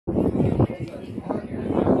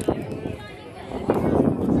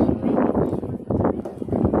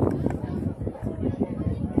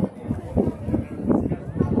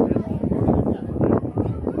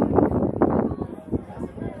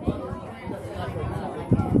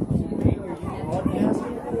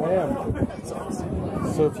I am.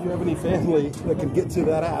 So if you have any family that can get to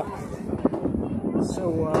that app.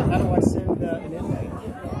 So how do I send an invite?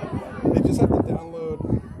 They just have to download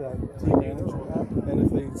that team manager app, and if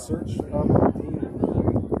they search up the team,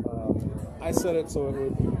 I set it so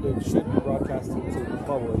it should be broadcasted to the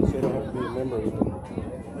public, so they don't have to be a member,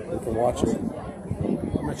 they can watch it. I'm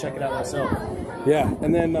gonna check it out myself. Yeah,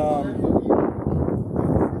 and then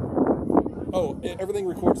everything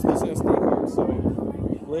records to this SD card, so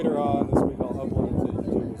later on this week I'll upload it to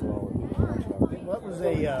YouTube as well. What was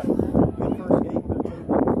a good first game?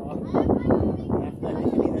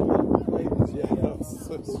 Yeah, that was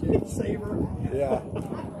so sweet. Saber. Yeah.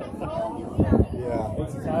 Yeah.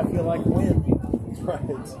 This is how I feel like win. Right.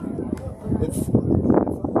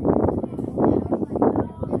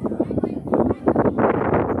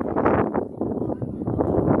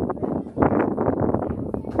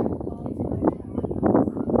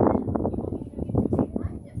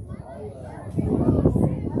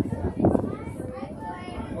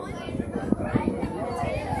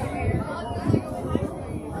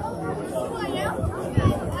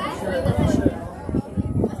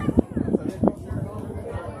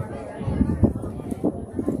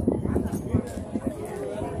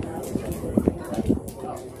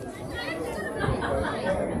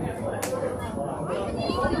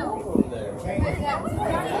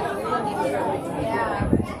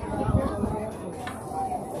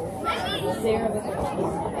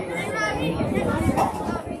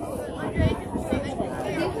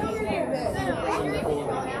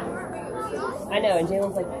 I know, and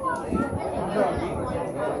Jalen's like,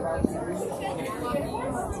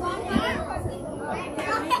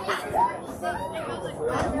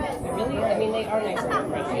 really? I mean, they are nice.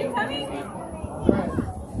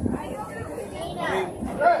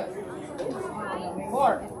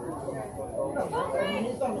 Mark.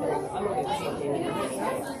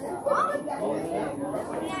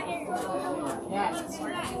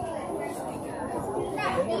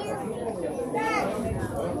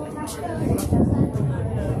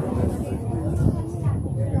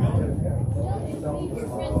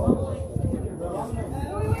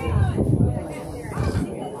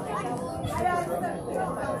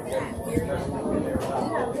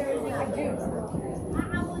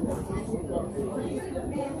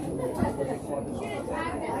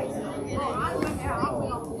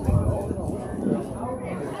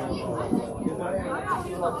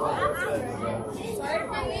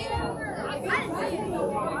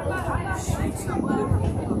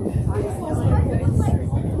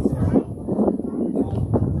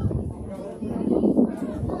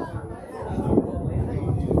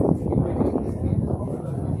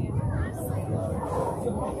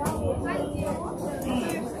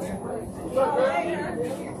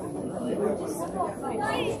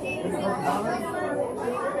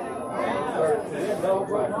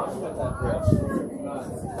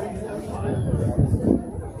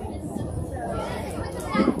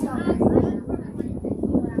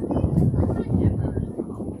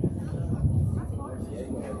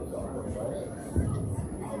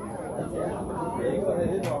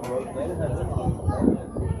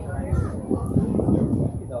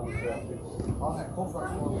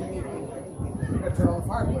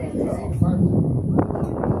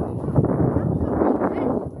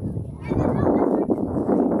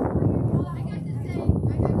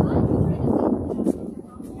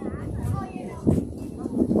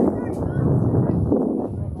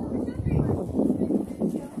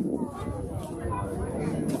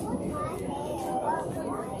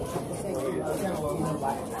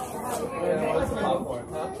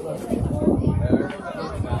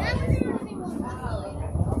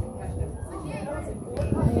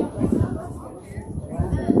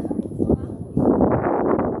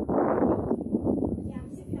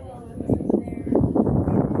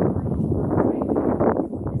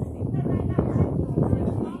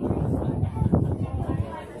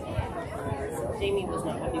 Jamie was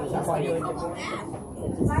not happy with us.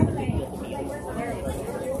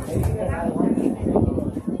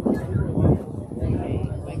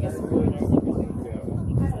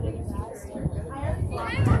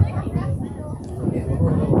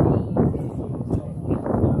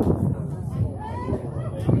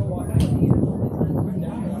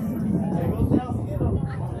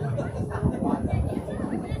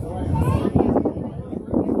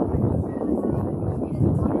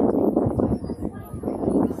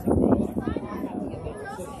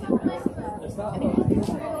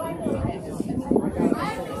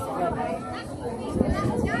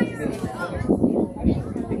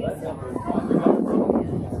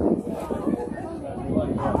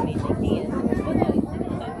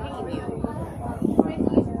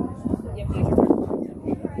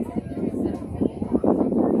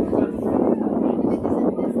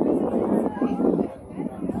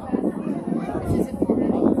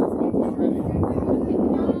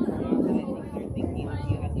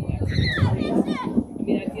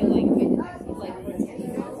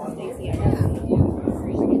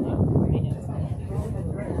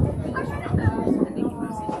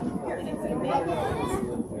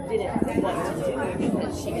 is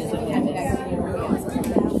that she doesn't have to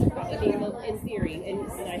I mean, well, in theory, and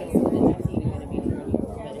I don't know that that's even going to be true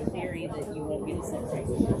anymore, but in theory, that you won't get a set price.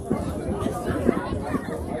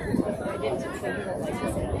 I didn't some people like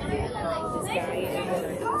this guy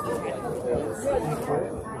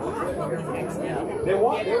They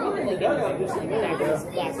want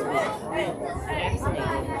last week.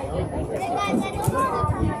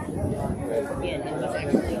 Again, it was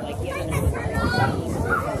actually like giving him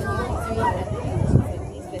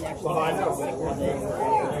he's been actually sicker than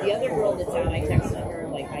the other girl that's out. I texted her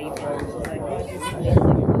like, how you feeling? She's like, well, just feeling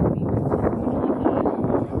like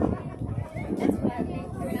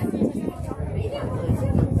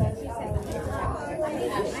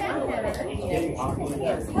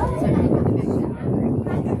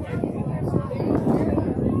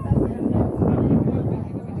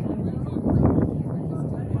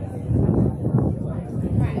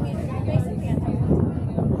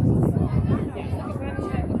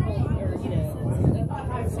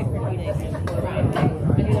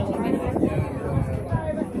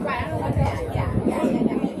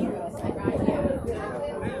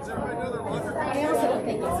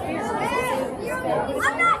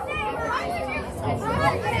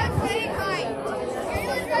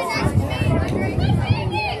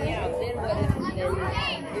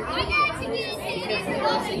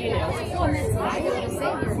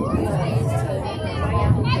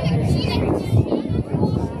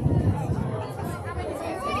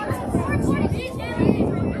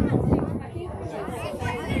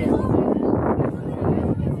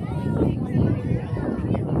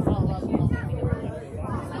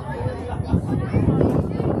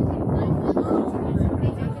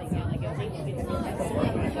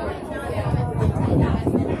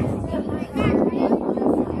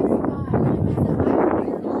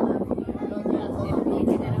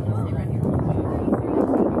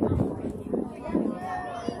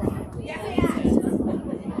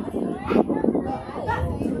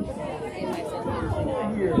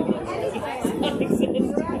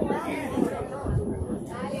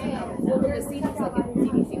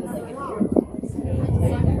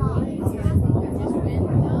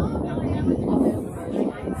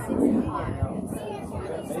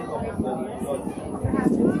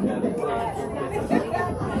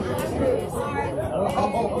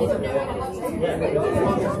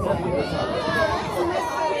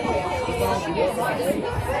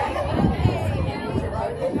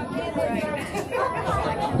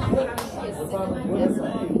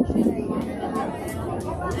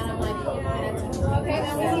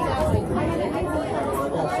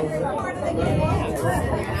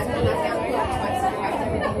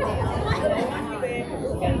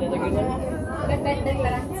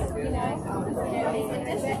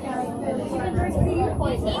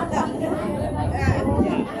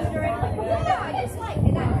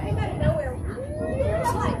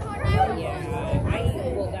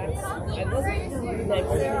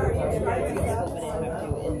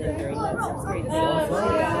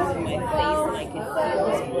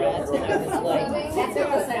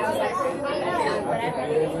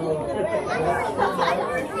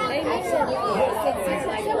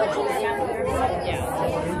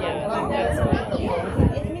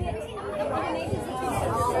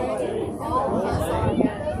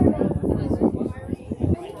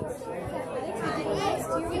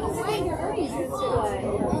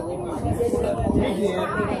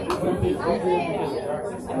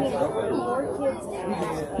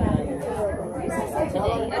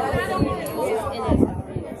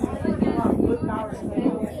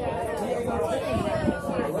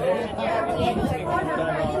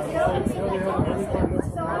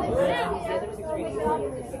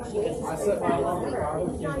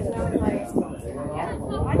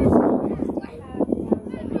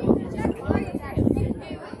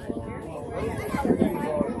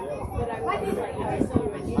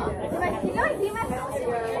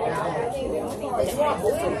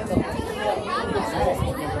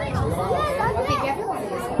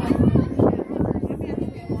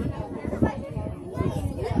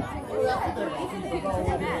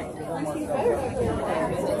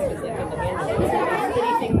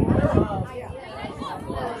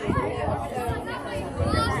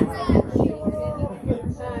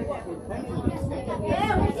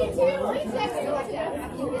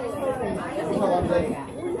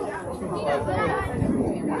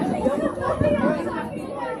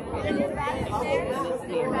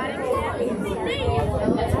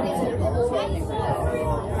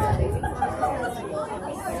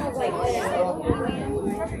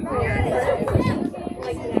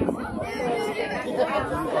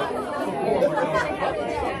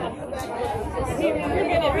You're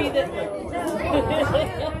gonna read it.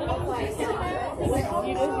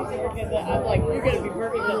 You know she's working that. I'm like, you're gonna be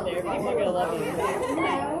perfect up there. People are gonna love you.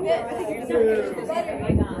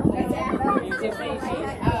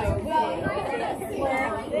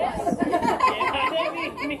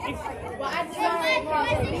 Well, I just don't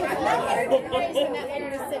like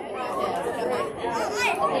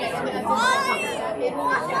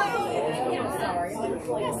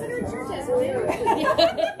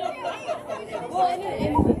well, and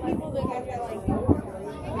the people that I feel like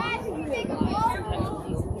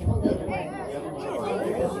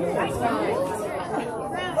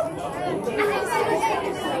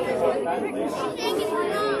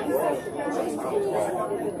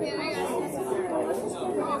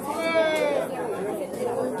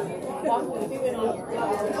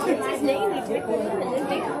his name, he took one and then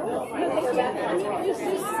they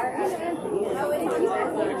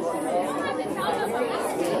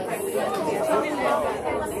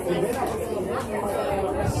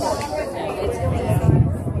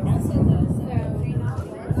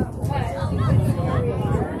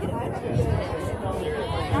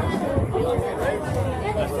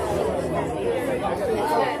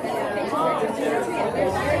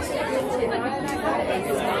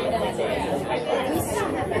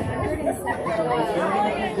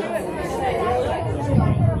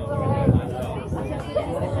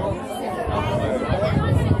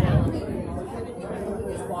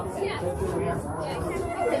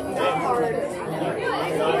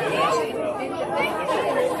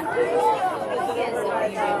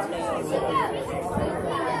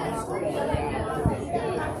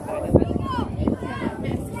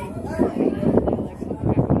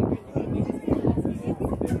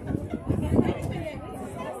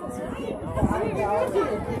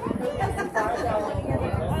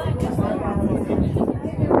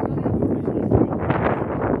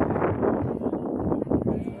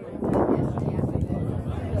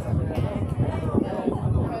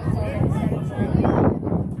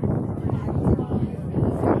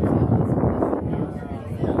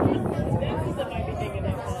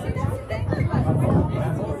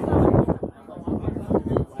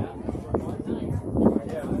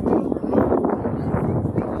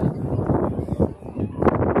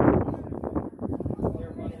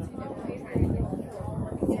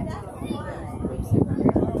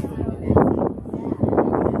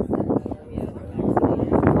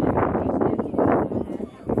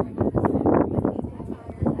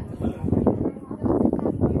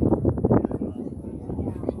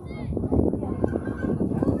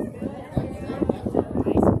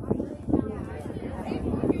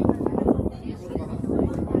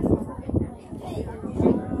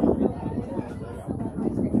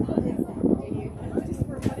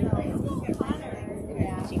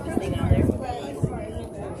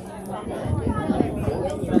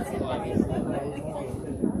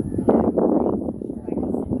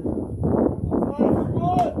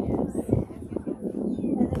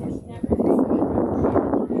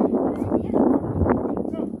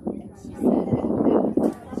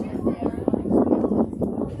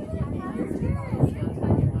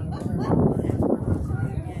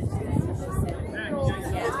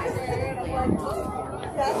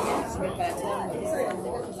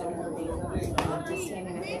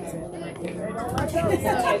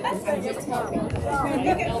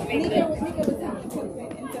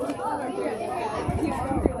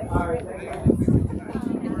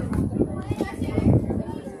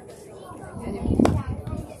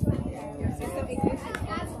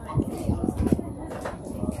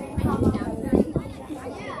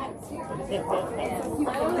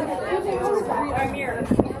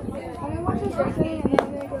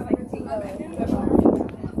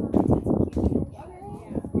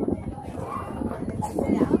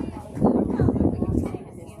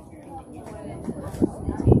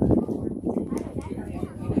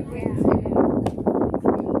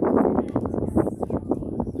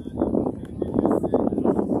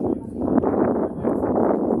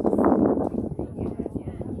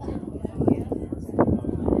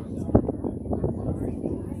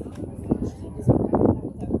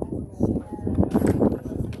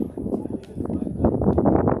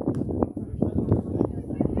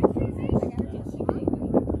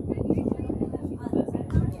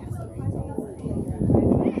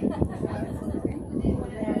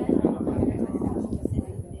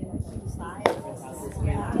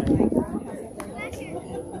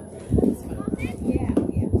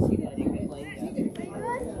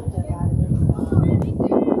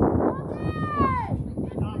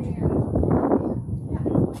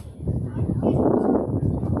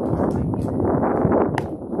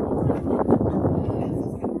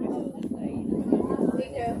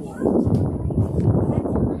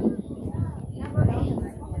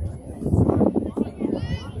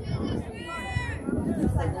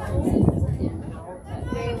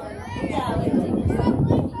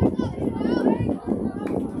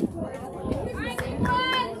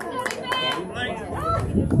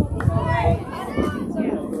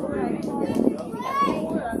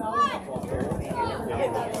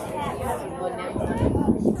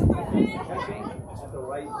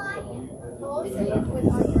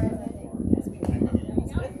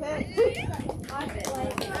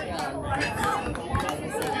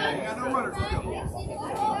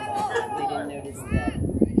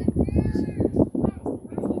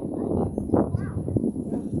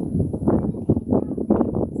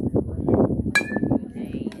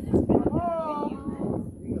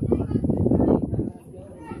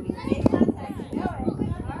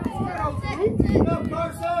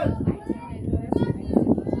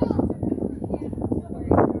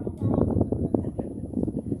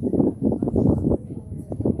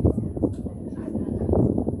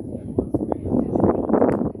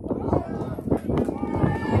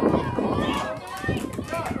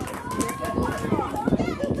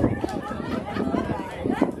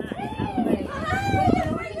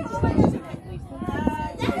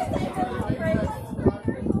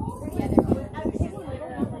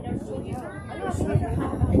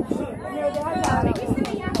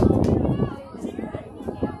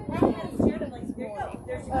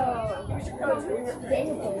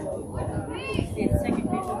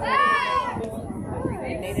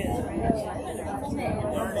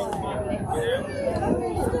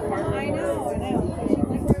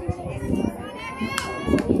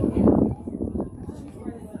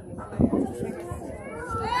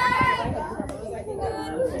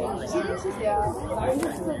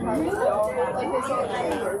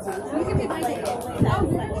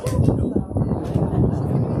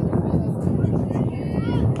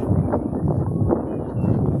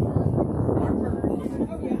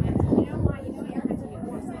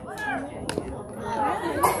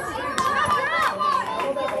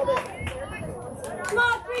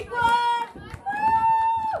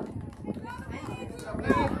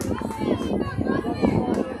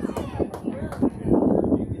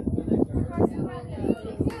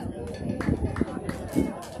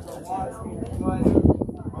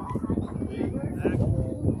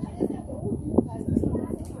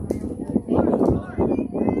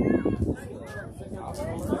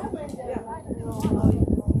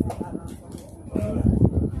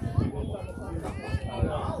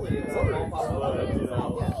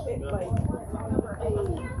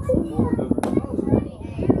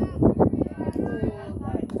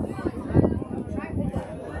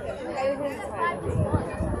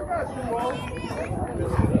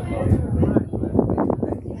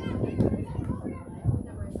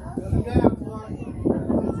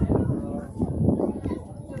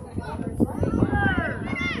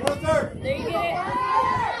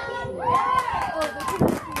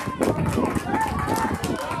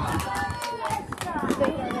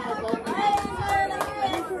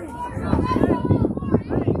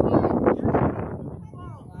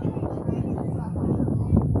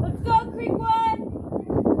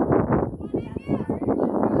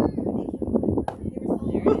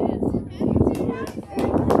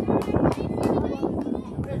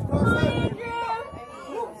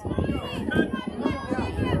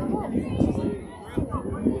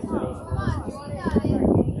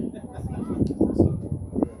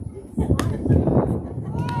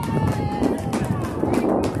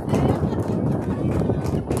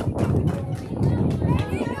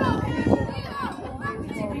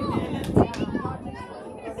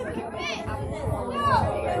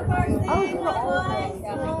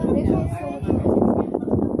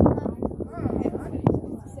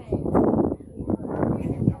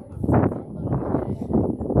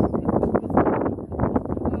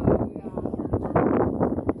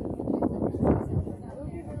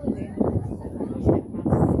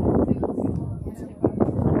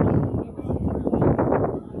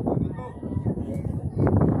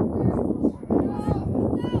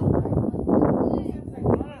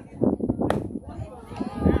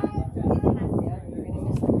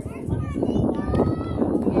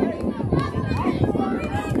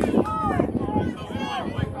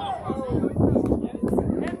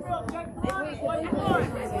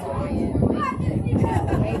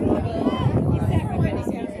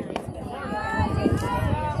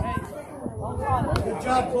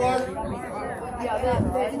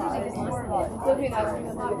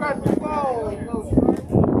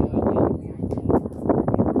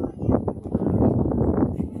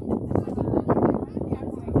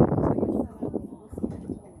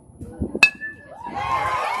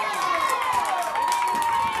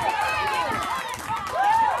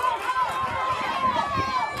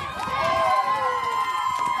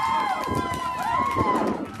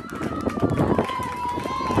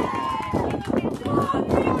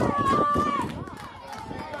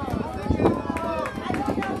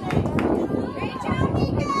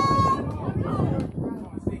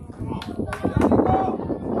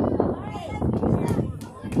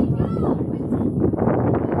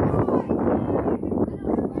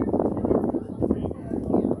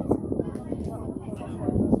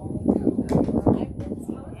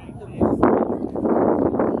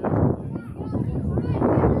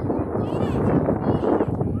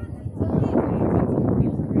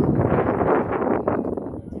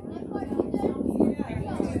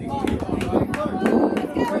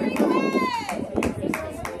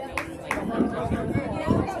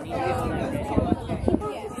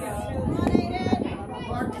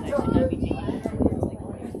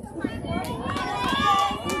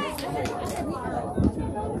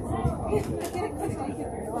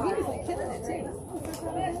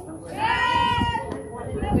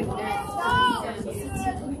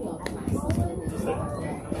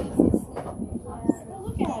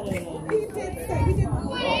Look at him. He did say, he didn't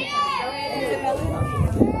look.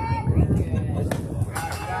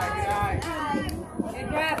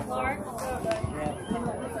 Good job, Clark.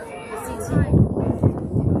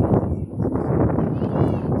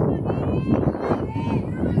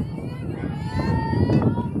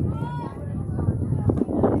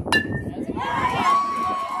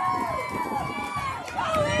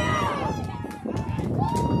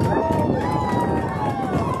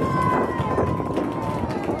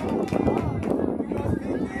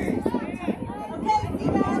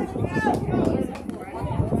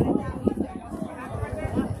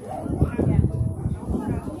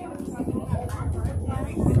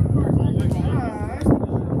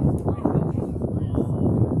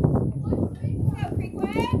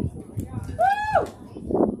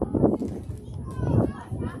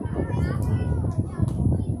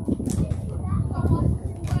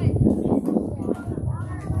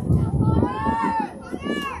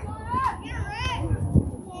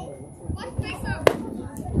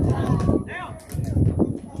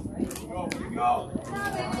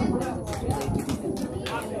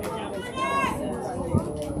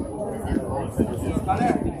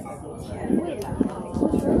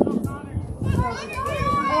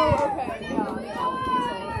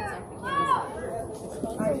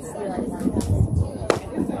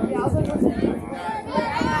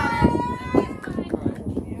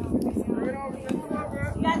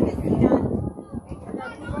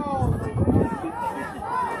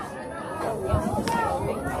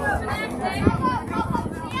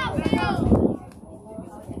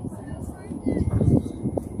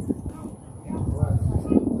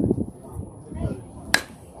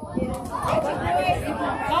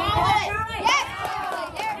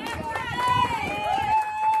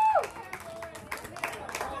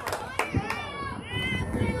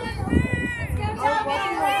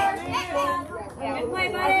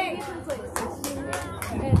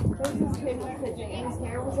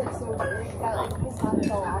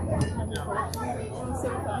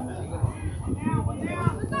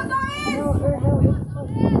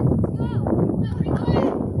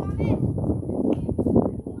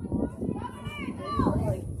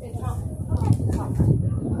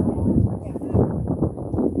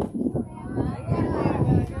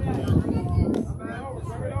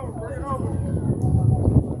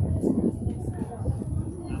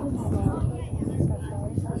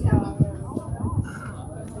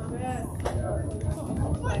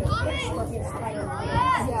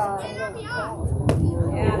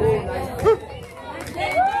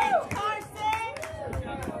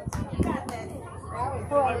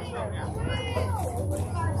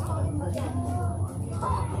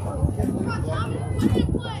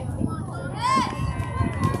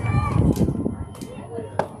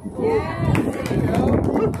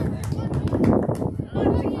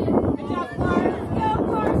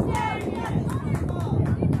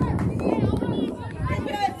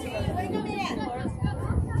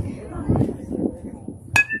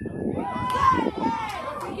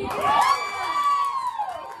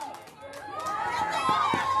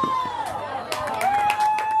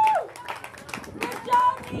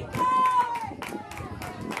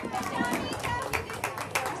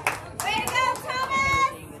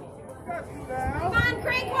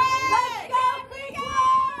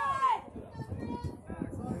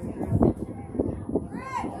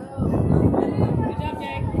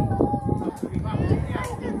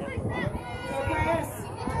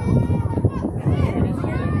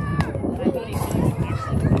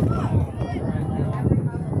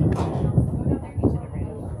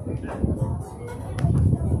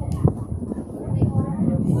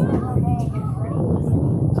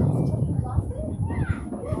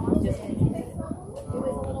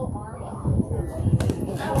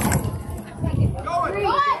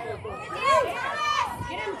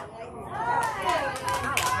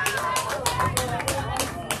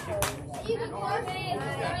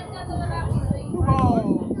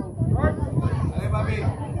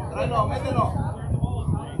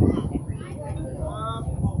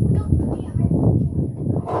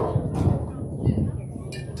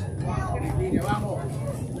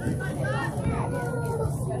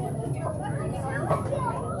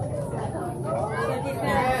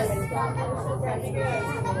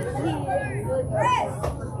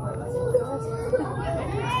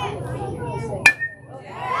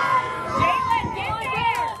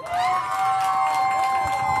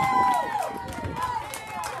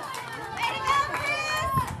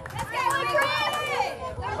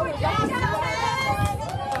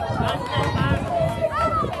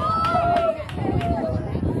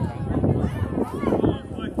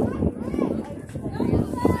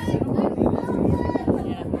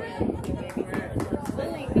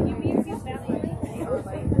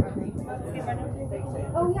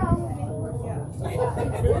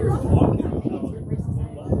 Let's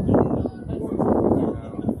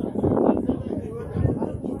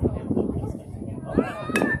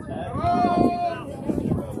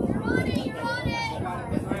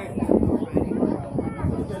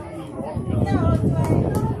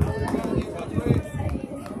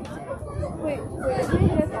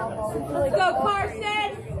go, Carson!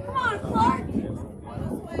 Come on, Clark!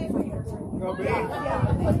 Go, B.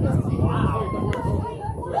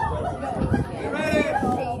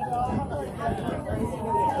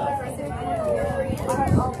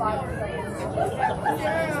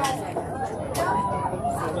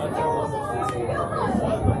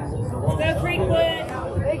 Go Creekwood!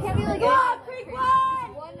 It can be like go, Creekwood!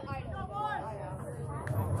 One item.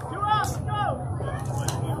 Two outs, go!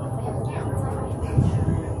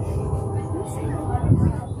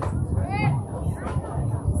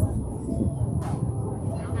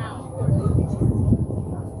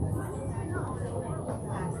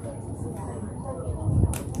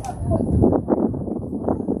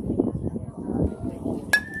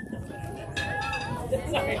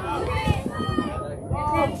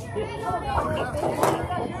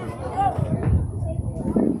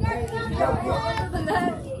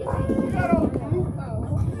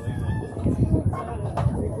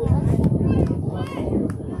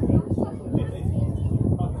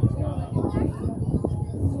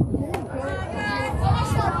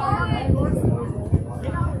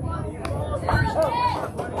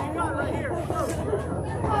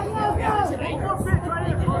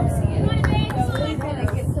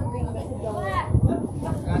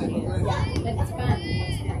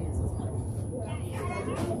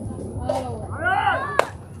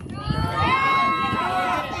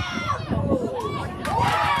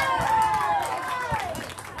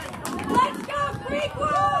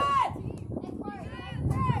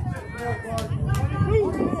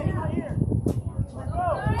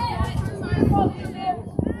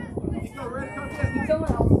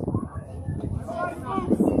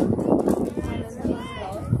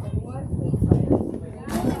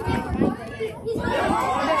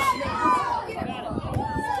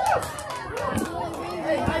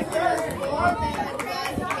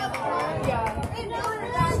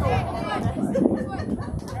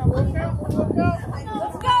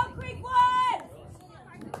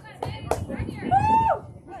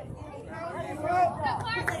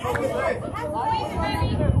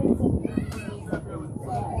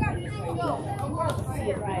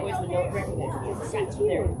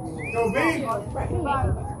 Go, B.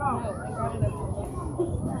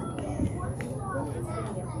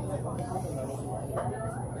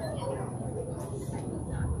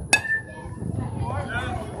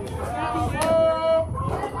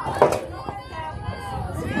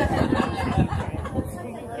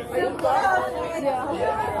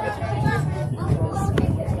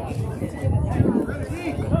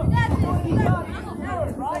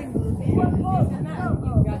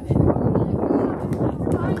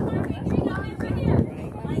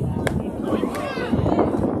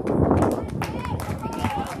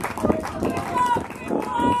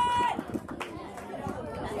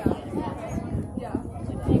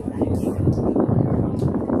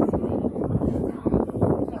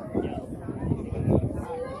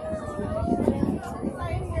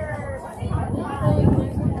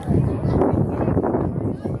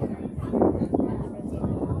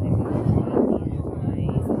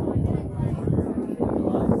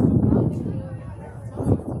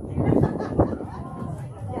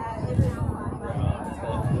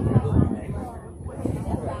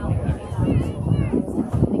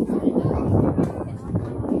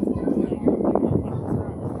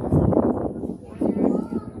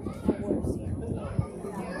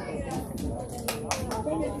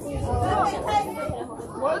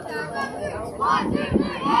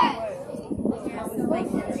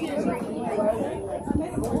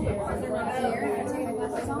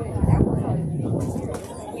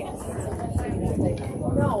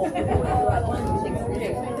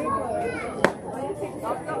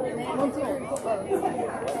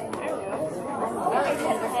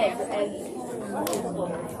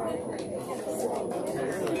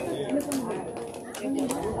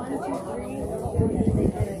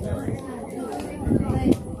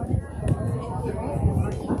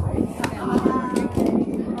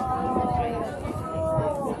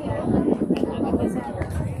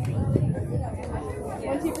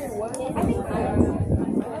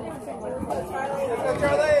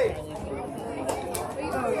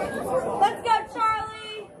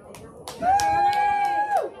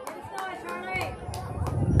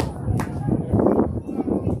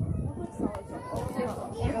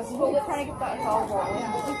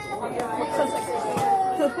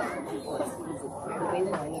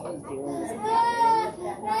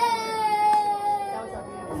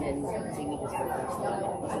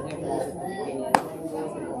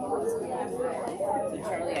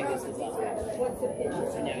 Charlie, I guess, is up. What's the picture?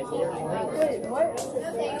 I know, it's Wait, what?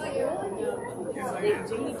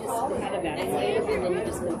 Jamie just had a bad day, and then he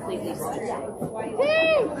just completely switched.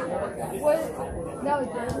 Hey! What? No,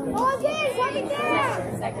 oh, okay, second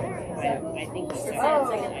down! I think he's second,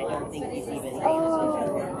 and I don't think he's even.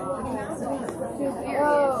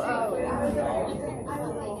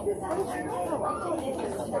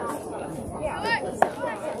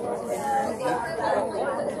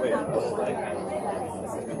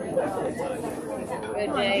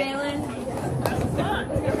 Good day. Jalen.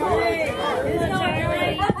 Hey,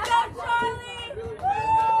 let's go, Charlie.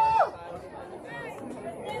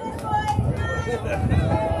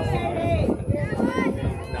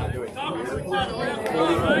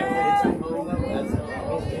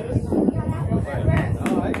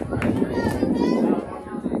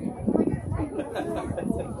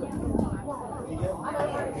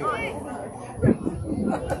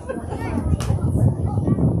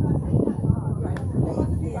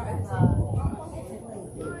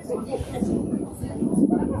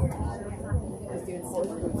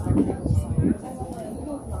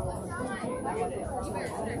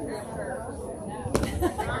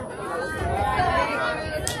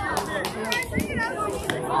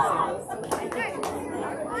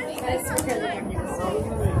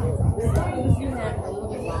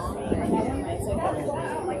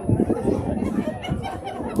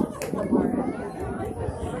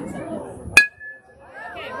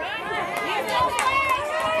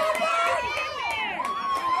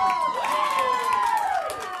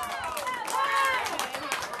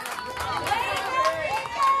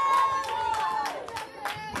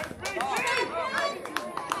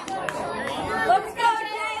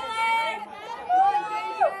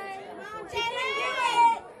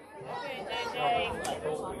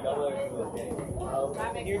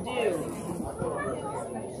 You're due.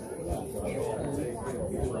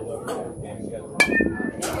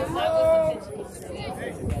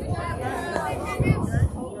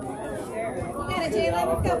 Jalen,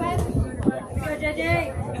 let's go, bud. Let's go, JJ.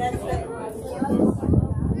 That's it.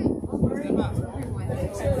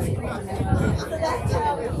 So that's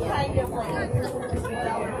how we kind of Come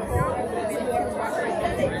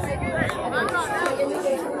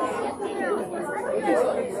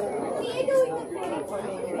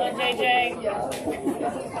on, JJ.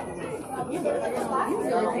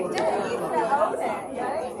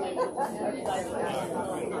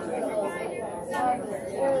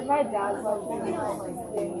 My dad's like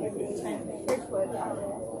Creekwood.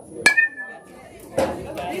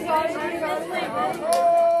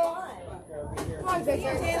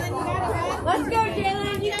 Let's go,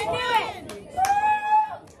 Jalen. You can do it.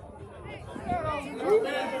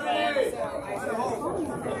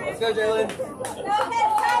 Let's go, Jalen.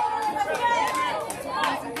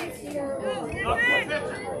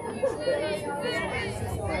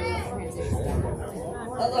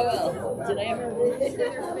 LOL. Did I ever?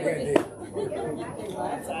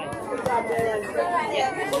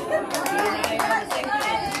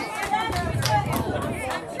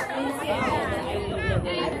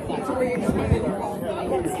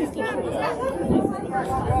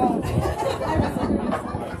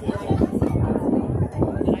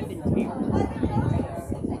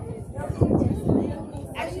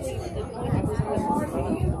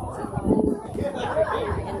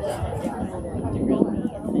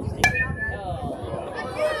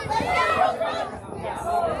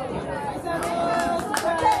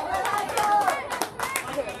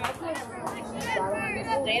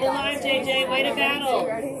 Stay in the line, JJ. Way to battle.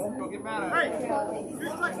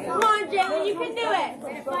 Come on, Jalen. You can do it.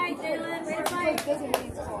 Way to fight, Jalen. Way to fight.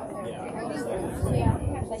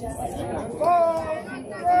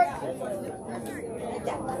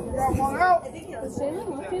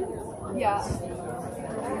 Yeah.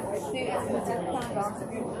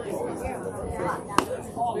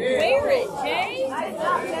 Wear it, Jay.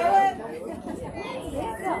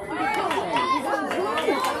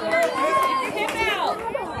 Him out.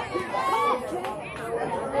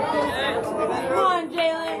 Come on,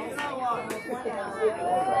 Jalen.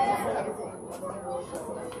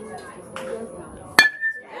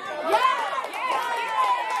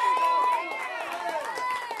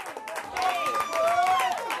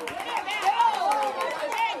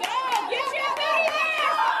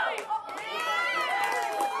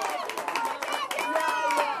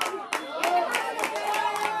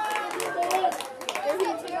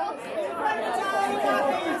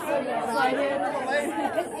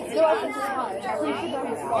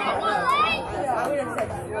 I would have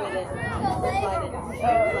said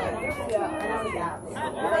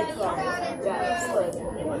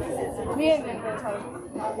Me and Nick were talking.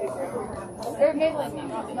 They're made like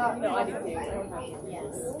not no, I do too.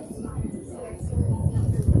 Yes.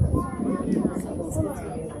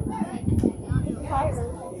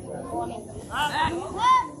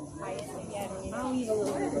 I'll eat a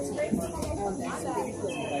little bit.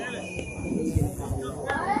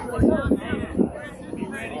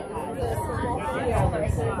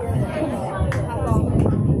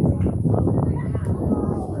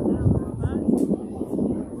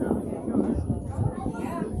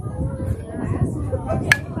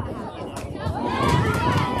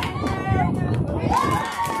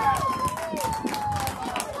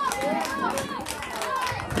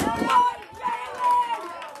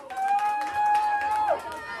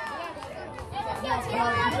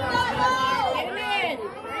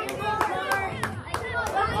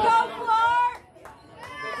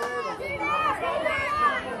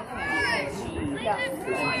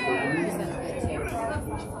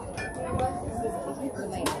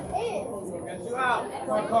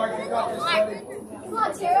 Come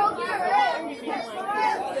on, Terrell, get ready.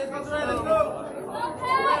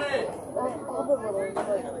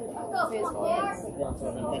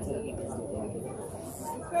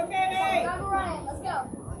 Go, Katy! Let's go.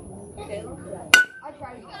 I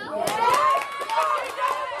tried to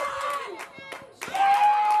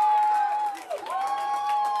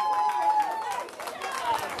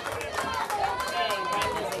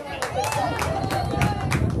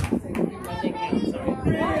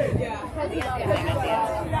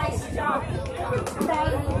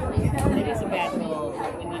It is a bad goal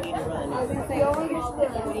when you need to run.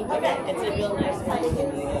 It's a real nice one.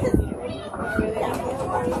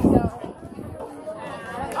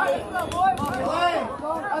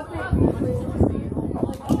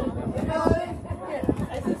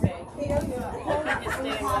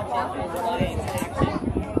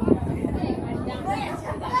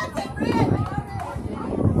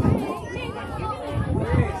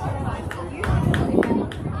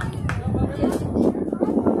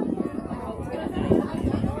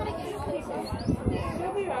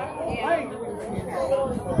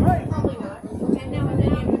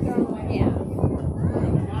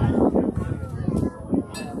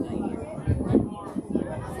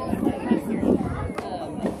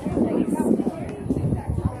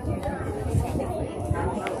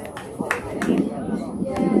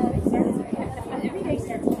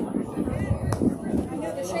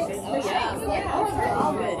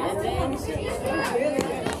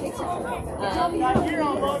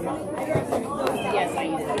 Yes, I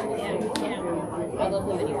eat it. Yeah. I love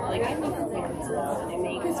the video. Like, I think it's like it's well. They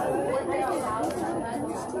make it.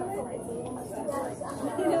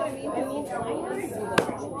 You know what I mean? I mean,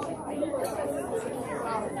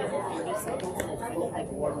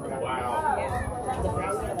 wow.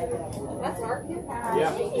 That's hard.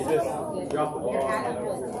 Yeah, you just drop the ball.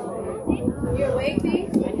 You awake, D?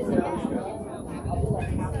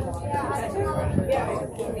 Yeah.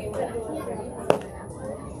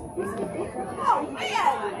 Oh,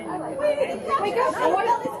 man! Wake up, boy!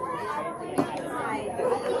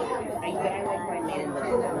 I like my man.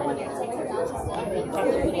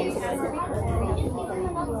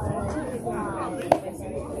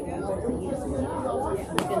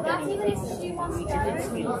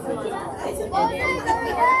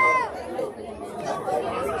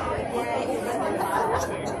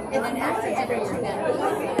 And then after every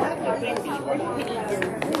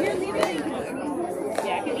you're leaving.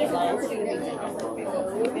 Yeah, I can eat lunch.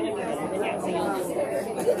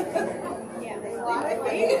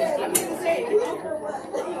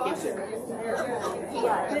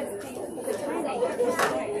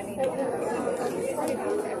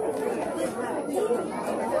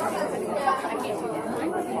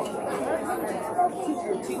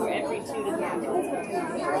 Every 2 to 3.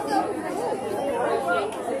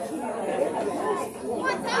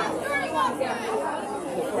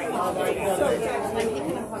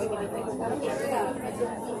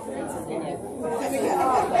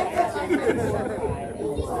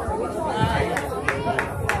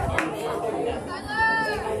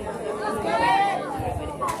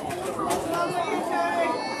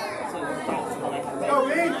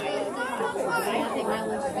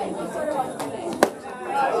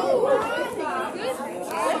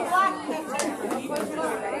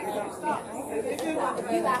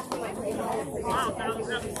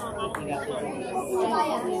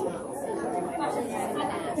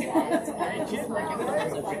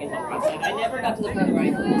 I never got to the point where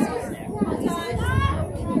I put this in there.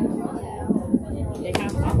 They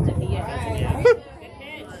have up to be a good pitch.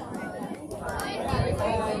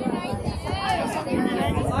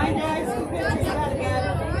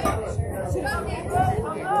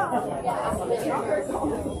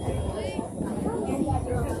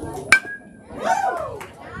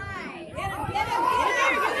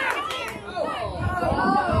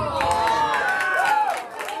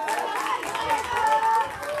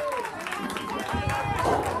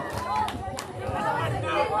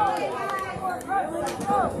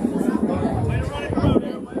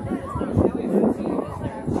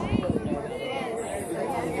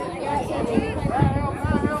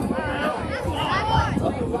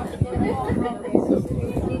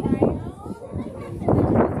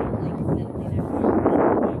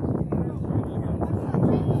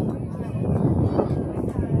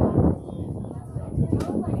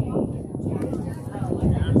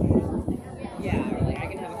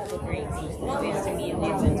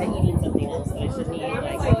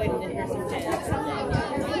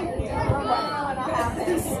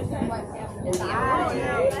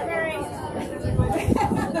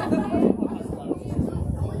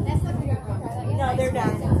 No, they're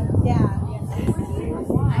done. Yeah.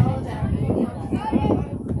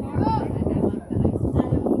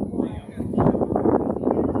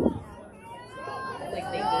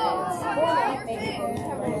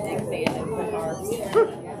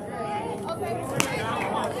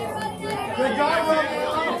 Good guy,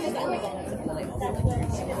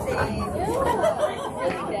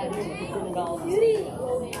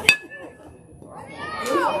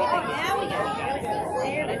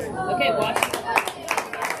 Okay, watch.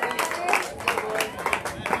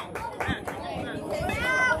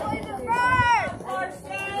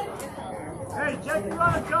 Hey, check your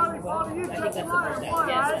line, Johnny. Follow you, check your line and play,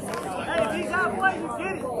 right? Hey, if he's halfway, you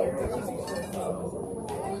get it.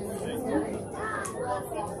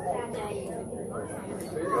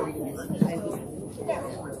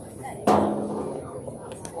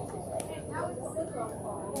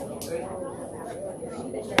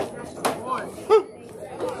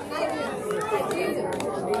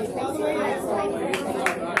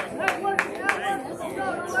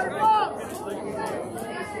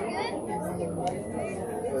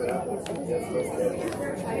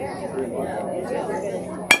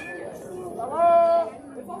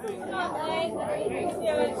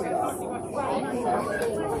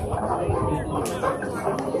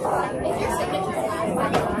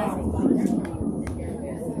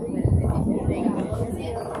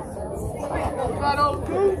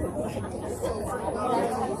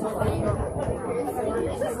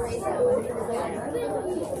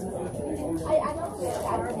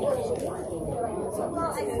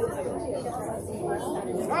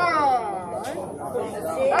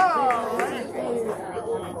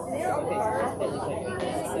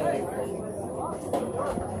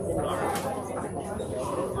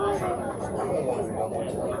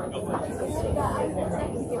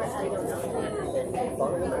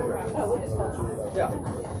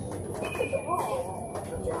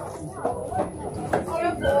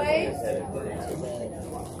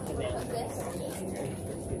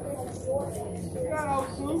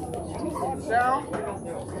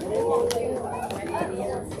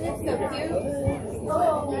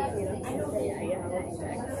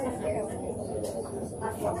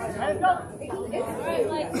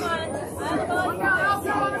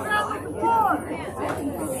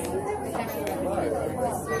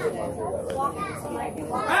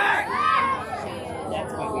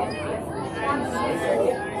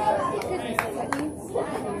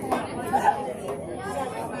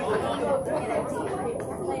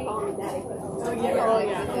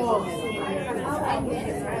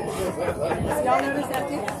 Y'all notice that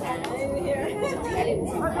too?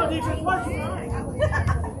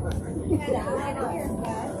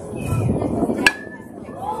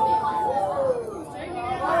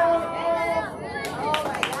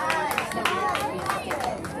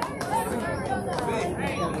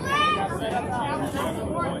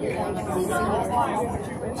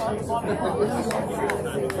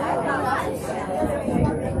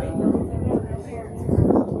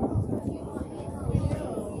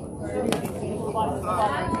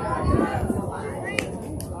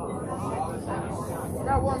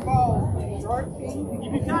 Got one ball. George.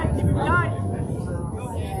 Keep it tight, keep it tight.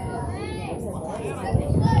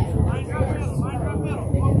 Mind your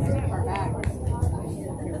middle.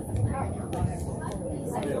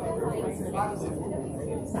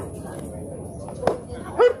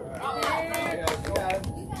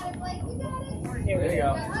 There you go.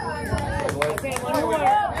 Okay, one more.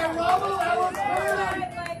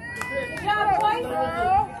 Good job, boys.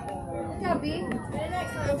 Good job, B.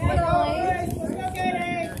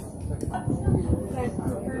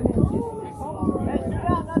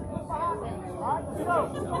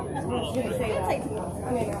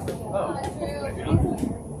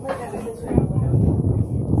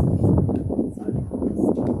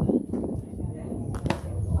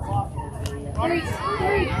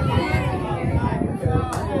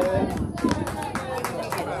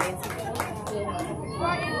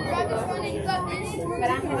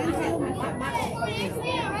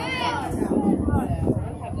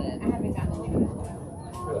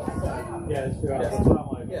 Yeah, that's true. Yeah.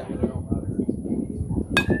 Yeah.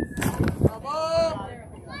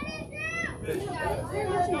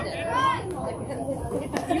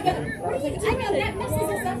 I know that messes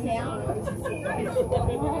us up now.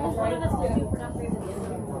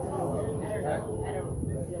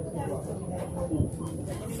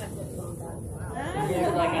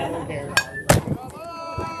 Like I don't care.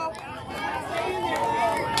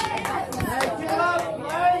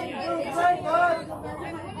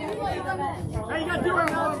 Hey, you got to do it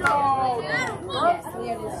now. Let's go.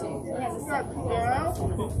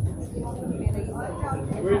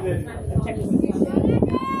 Where is it?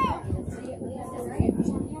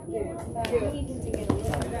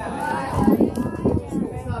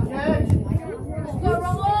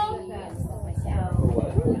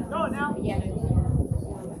 Go now.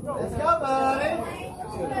 Let's go, buddy.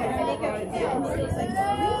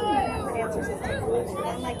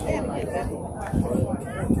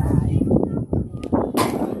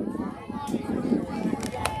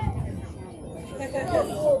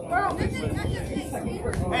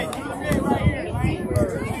 Hey, do the big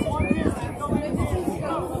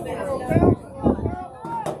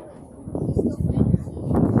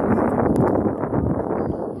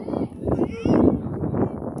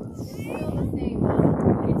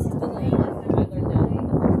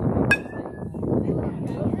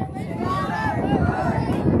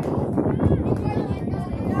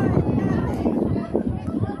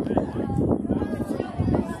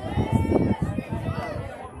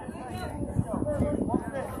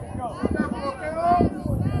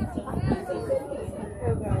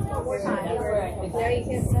right here, right? Now you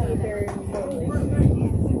can see their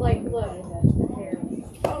like look.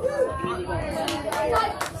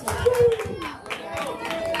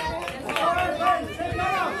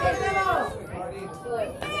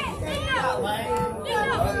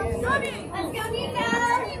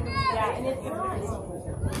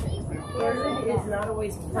 Third is not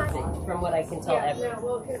always perfect from what I can tell ever. No,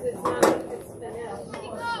 well, because it's not. It's been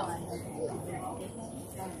out.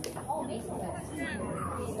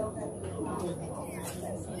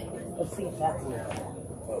 Let's see if that's it.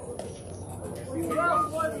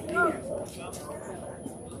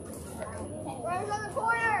 Right on the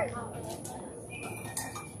corner.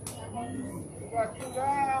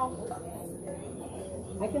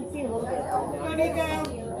 I can see a little bit. Go, Nico.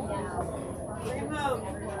 Bring him home.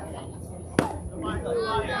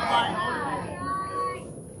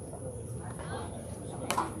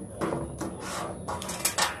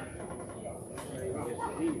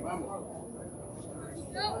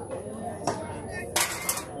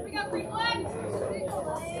 We got Creekwood.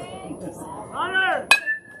 Hunter!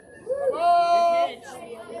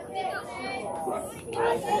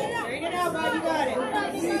 Bring it out, bud. You got it.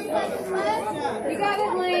 You got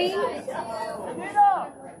it, Lane. Get up.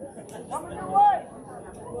 Coming your way.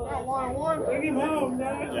 Got 1-1. Bring him home,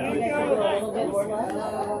 man. There you A go. little bit more left. I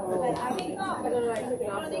don't know. I took it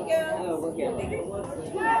off. Oh, we're good.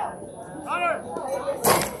 Hunter!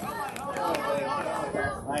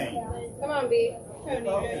 Come on, B. You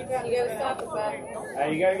gotta stop us back. Hey,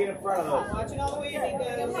 you gotta get in front of us. Watch it all the way, Nico.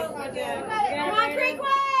 Come on,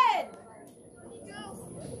 Creekwood.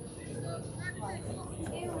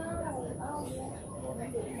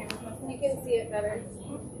 You can see it better.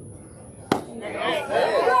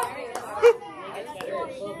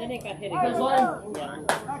 Well, then it got hit again.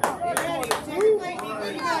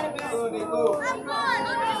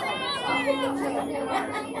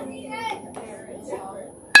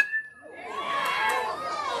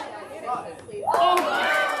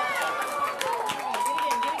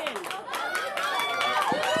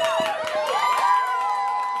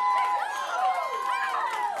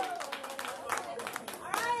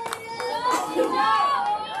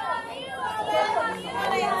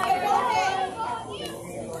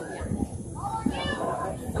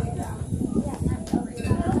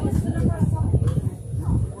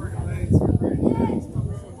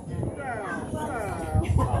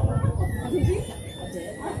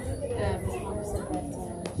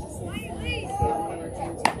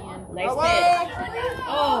 Nice pitch.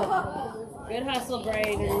 Oh, good hustle,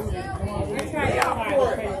 Braden. We're trying to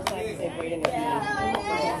hard. We're trying to say Braden is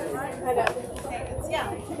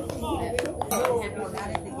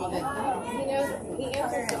He knows. He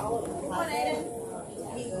answers to all of them.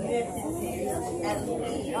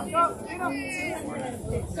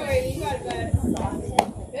 Sorry, you got it back.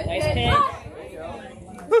 Good nice pitch. pitch.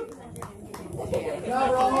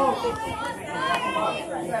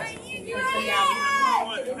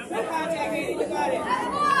 Good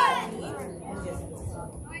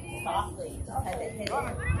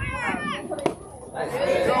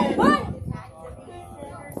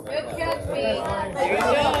Good catch, B. Good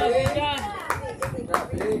job. Good job.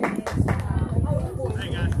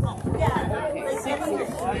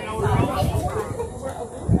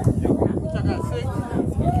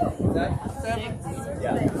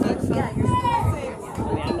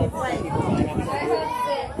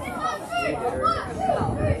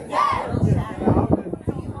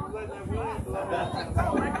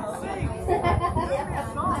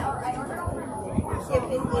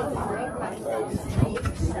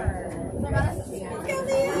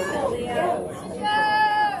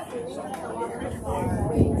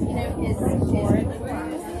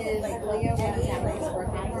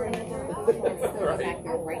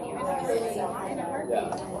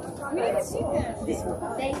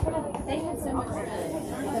 They had so much fun.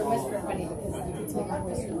 It was very funny because you could take our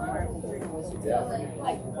Western Park and through Western Park.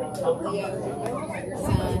 Like Leo,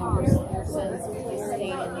 your son's place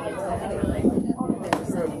stayed in the entire time. There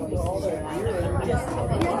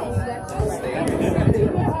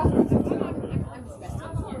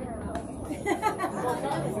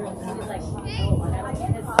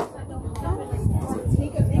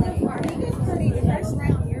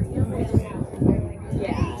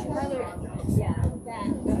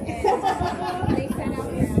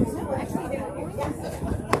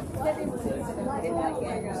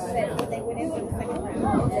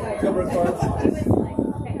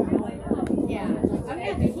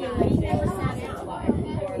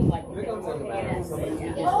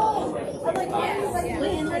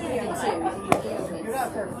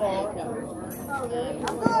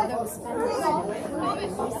was some voice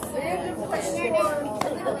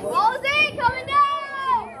All day coming down!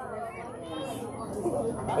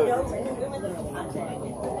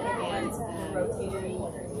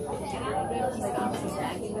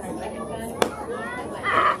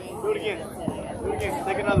 Do it again.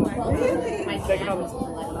 Take another one. Take another one.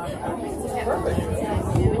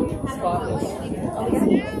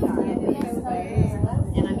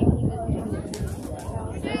 And I mean,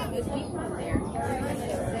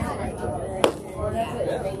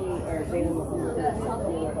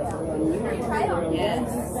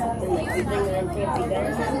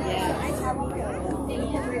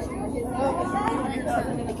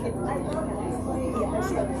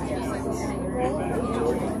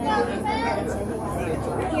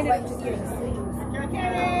 he was people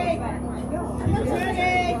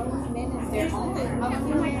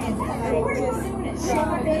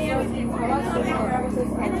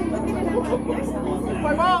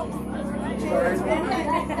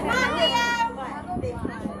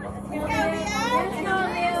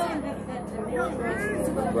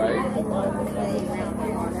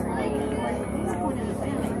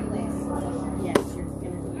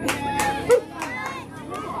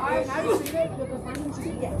Yes.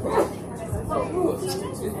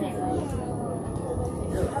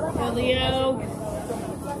 Leo.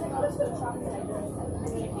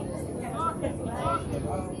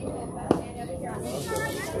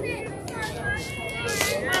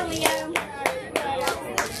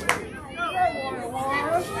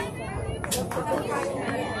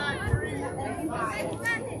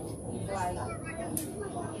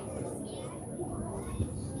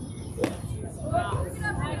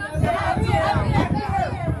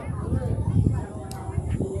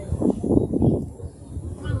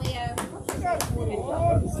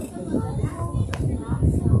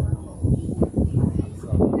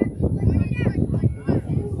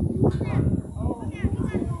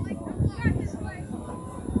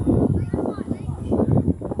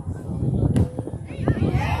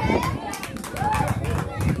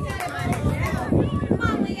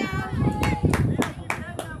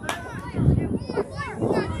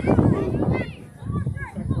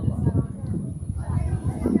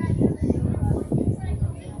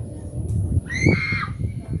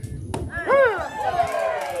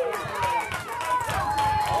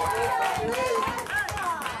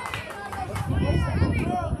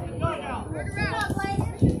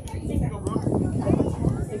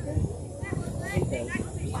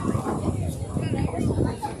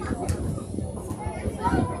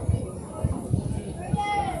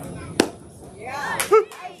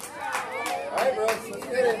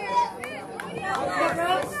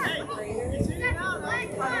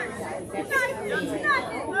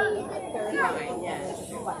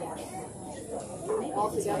 All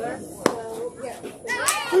together. You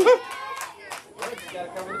gotta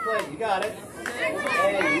cover the plate. You got it.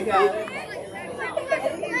 Hey, you got it.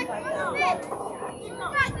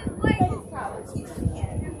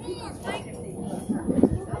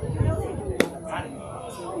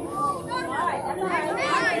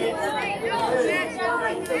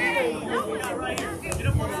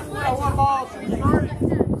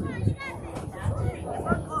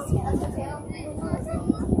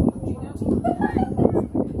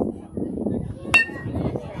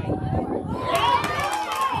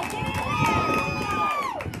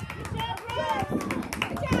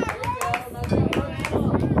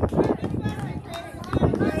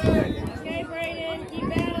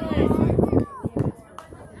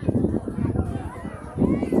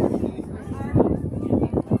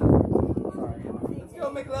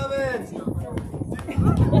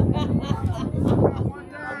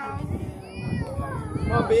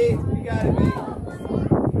 Come on, B. You got it,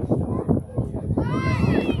 B.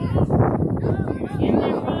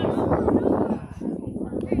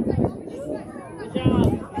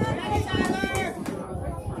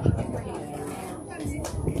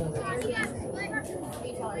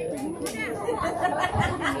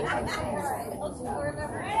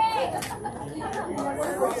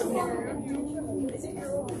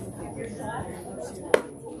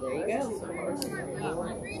 There you go.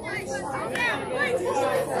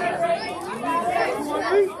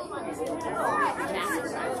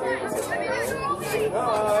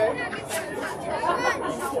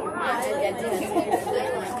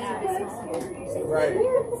 Right.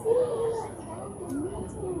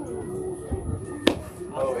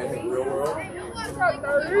 Oh, in the real world?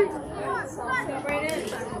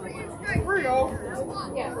 Here we go.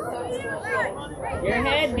 Your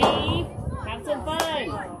head, B. Have some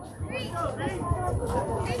fun.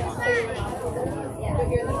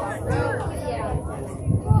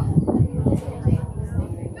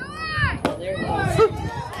 There it is.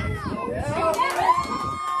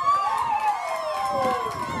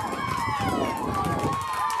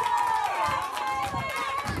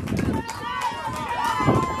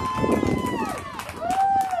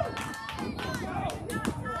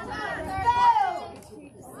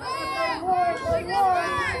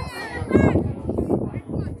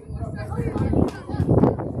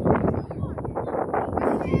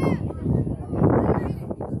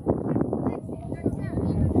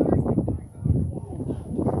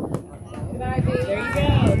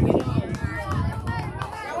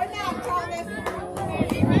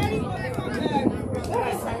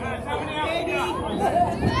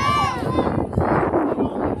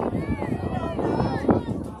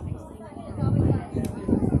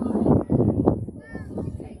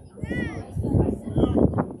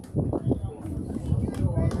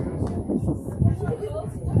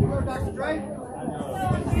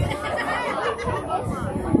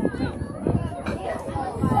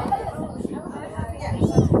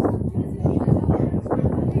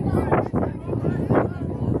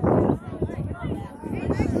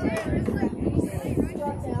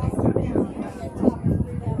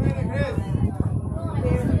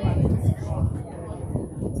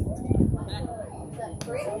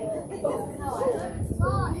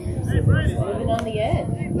 Moving on the edge.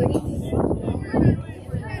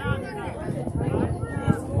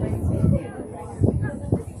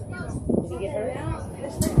 Did he get hurt?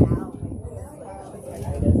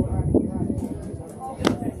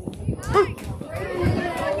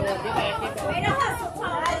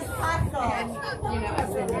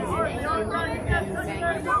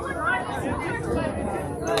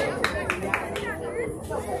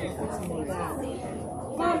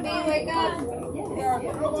 Come on, B, wake up.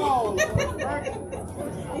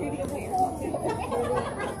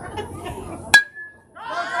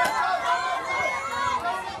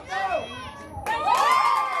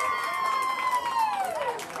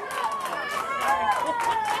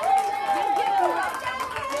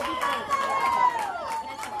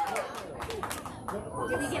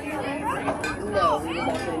 No, we did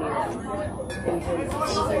not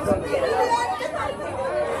get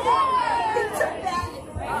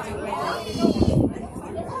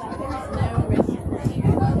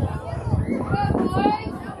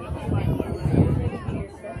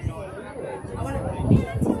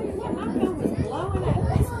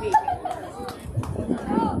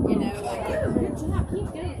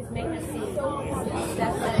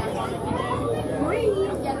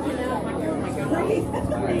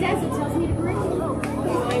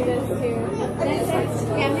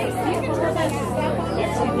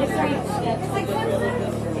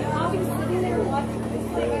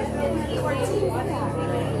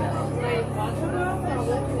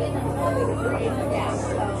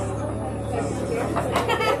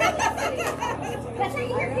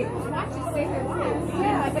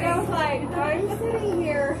Yeah, but I was like, I'm sitting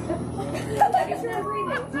here.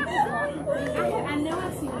 I know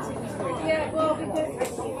I've seen it before. Yeah, well, because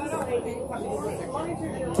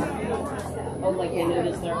Oh, like they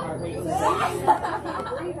noticed their heart rate was up.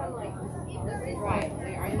 Right.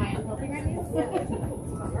 Am I unhealthy right now?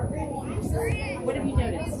 What have you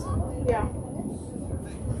noticed? yeah.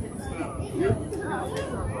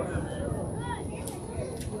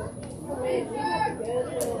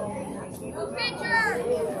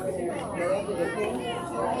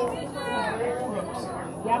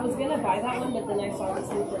 Yeah, I was gonna buy that one, but then I saw the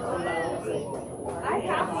sleeper on I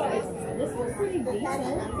have one. This was pretty decent.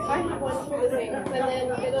 I have one for the same, and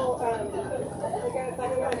then it'll like if I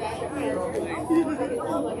go back at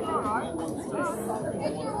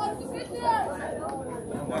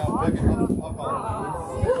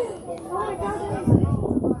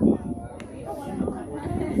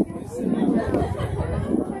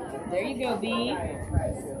There you go, B.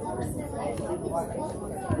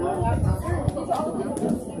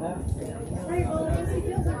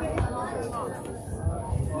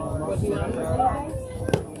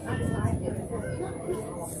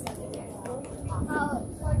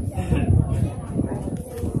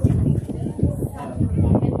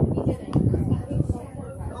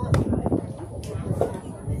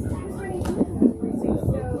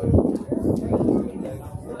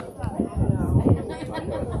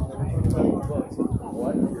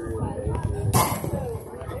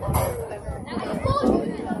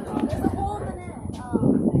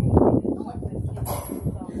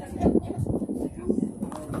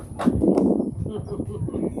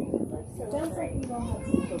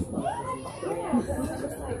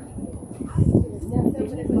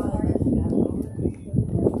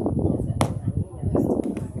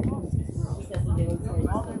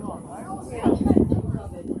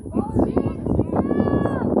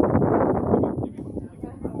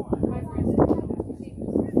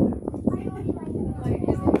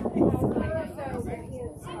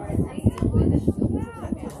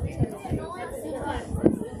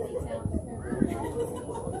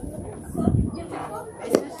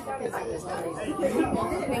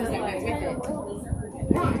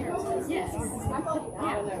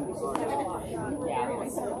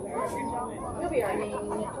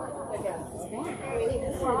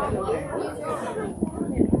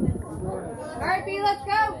 All right, B, let's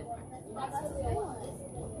go.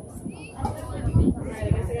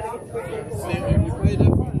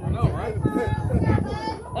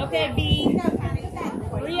 Okay, B.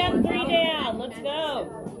 3 up, 3 down. Let's go.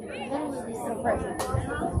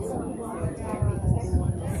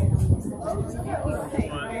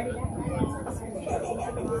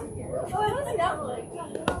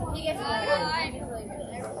 He gets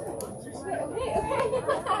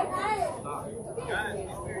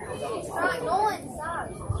Right, Nolan, stop.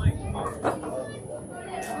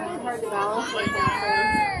 Hard to balance like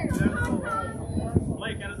that.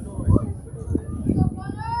 Blake, out of the door.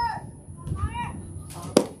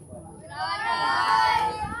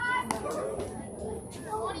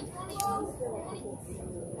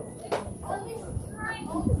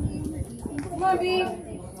 Come on, B.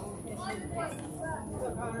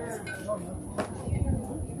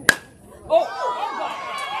 Oh!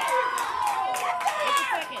 Just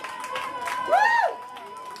a second.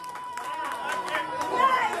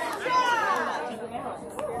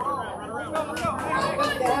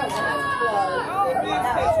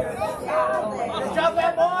 Let's drop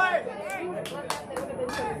that boy!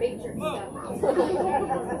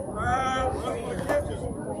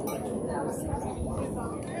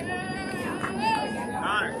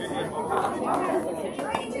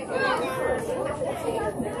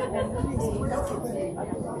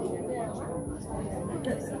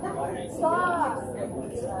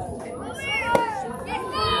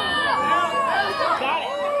 Got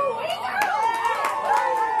it.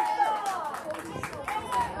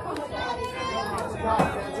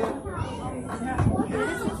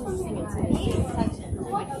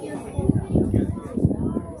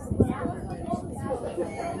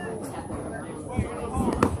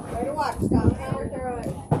 Better watch, stop. Now we're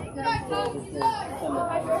throwing.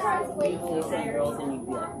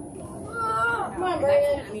 Come on,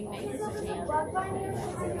 Brandon.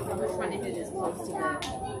 We're trying to hit as close to the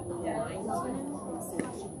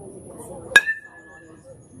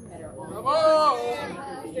line.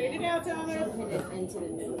 Straight it out, Thomas. Hit it into the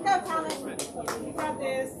middle. Go, Thomas. You got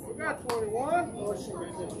this. We got 21.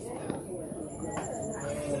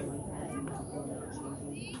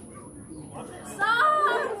 Stop!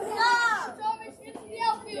 Stop!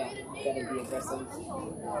 Yeah, gotta be aggressive.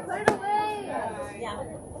 Put it away. Yeah.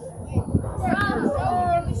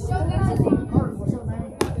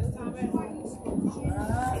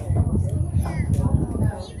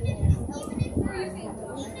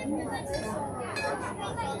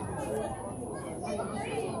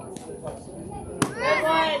 Good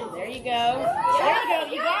one. There you go. There you go.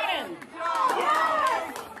 You got him.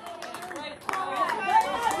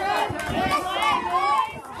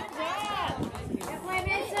 Good play,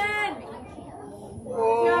 Mason.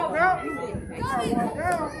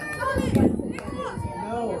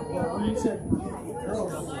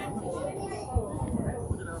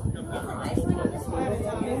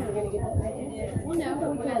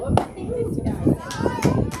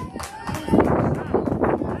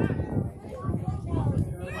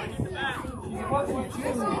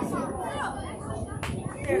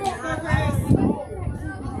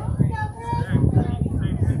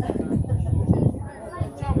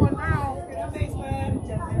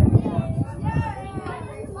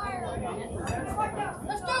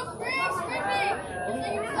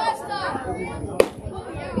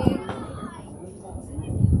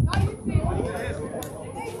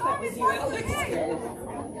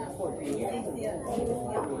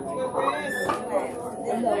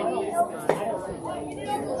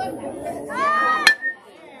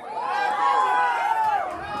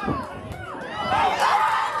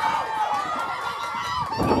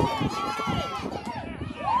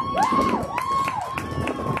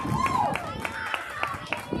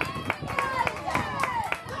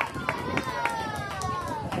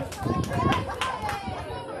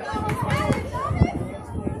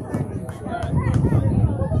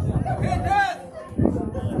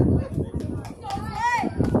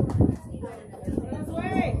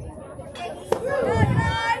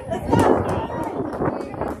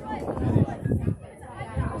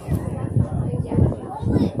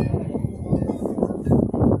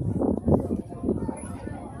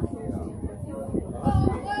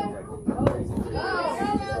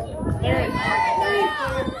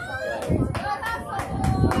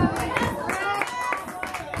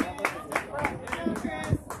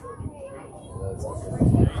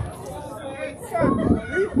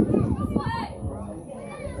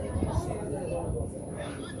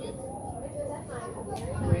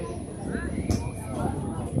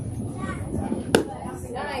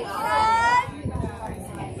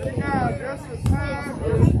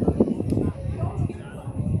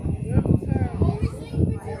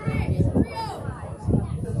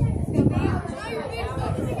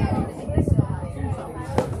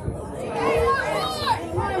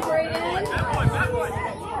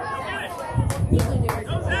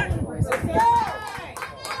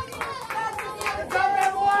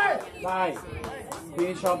 Nice.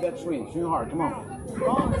 Finish off that swing. Swing hard. Come on.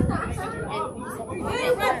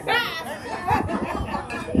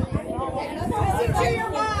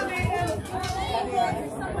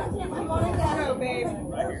 Go, babe.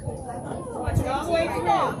 Watch it all the way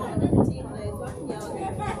through.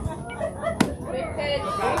 Big pitch.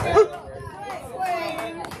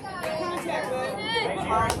 Swing. Contact, bud.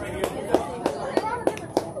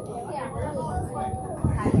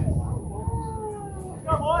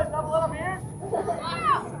 Go, boys. Double it up here.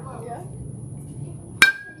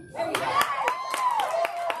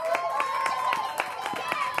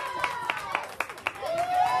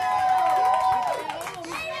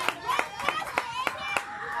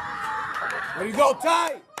 There you go,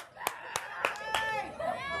 Ty.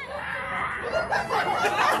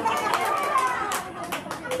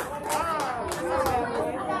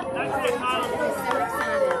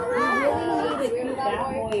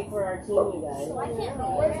 For our team, you guys.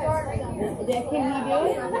 Can he do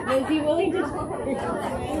it? Is he willing to?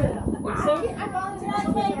 It's so.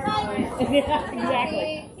 Yeah,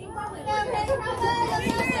 exactly.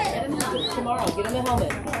 Tomorrow, get him the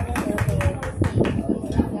helmet.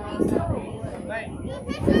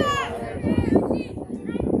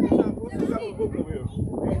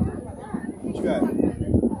 What you got?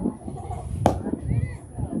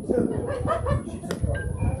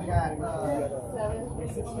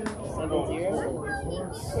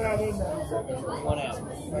 One out.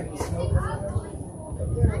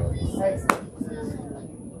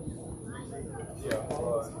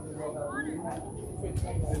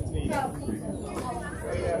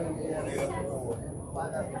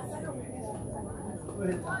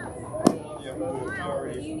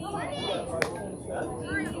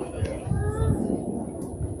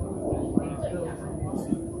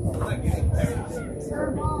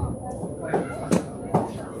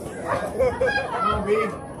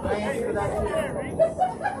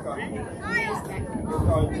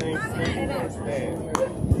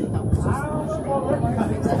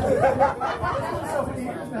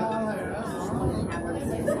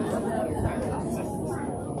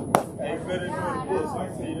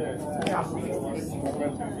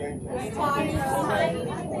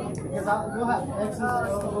 We'll have X's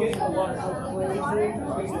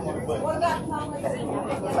What about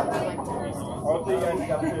All three guys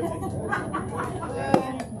got 50.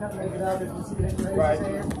 Right.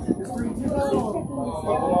 It's 3-2.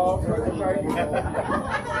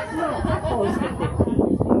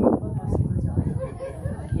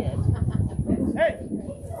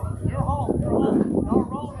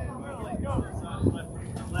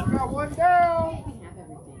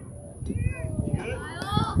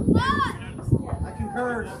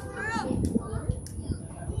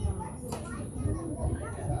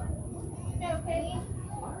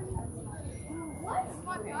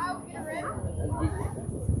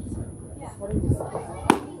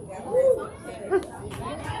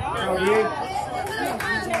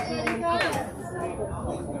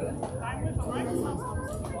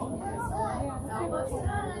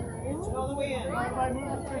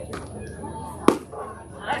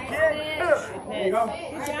 There you go.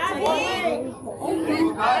 Good job, boy.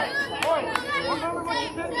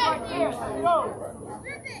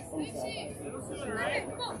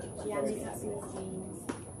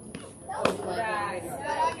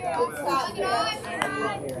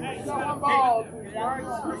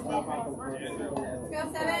 Go,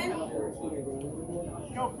 Seven.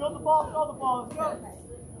 Go, fill the ball, let's go.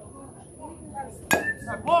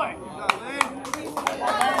 Good boy.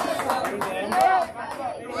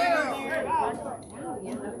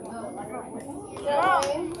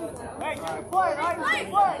 Hey, good play, right? Good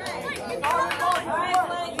play.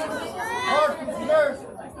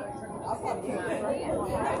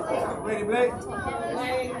 Ready, Blake?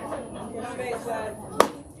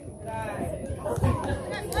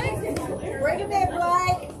 Bring it there,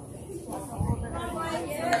 Blake.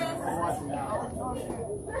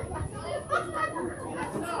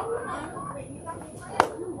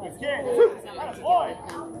 Nice kick. Good boy.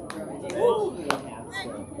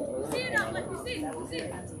 See it now, let me see it.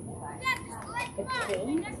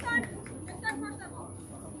 Next time, first of all.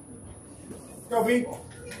 Go, B.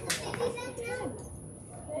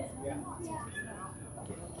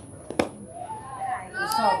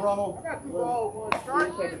 Good job, Rommel.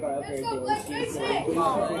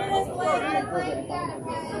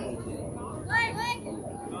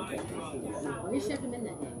 We shoved him in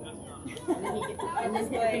that day. And then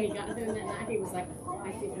when he got home that night, he was like,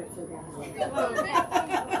 I figured it so bad.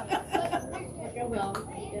 Like, oh well,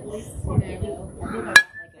 at least, you know,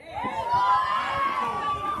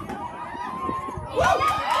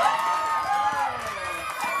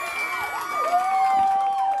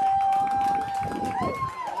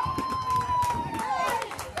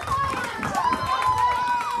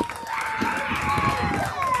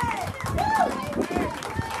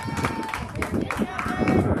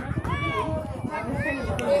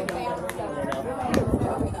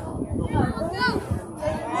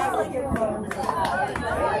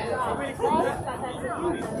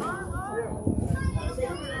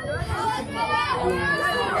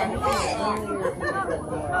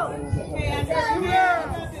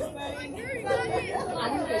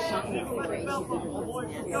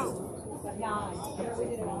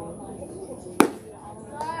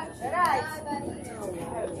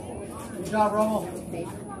 Good job, Rommel.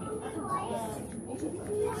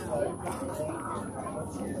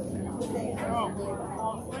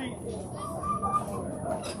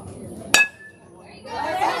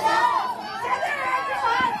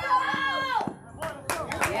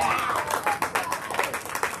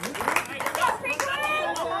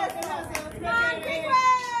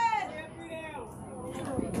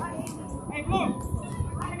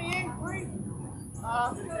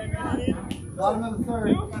 Bottom of the third.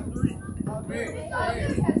 Hey,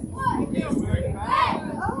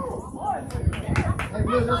 Blue, this is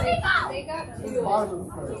bottom of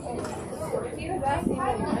the third.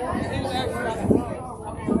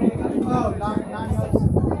 Oh, nine minutes.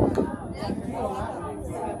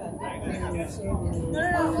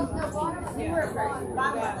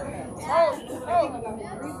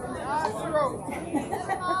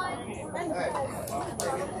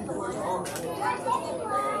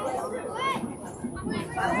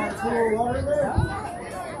 Cool water there.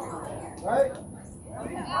 Right?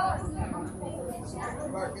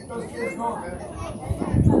 Get those kids going, man.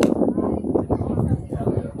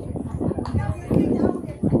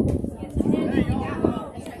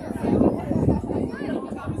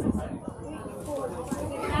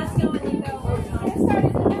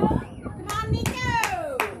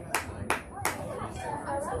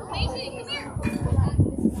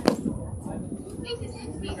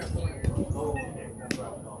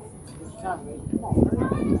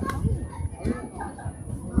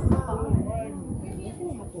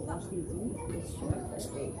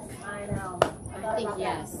 I know. I think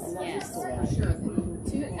yes, for sure.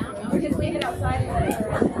 Or just leave it outside and let it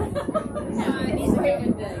around. No, it needs to be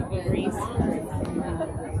with the grease.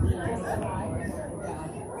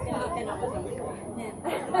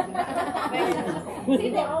 See,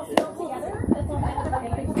 they all still together. That's all I I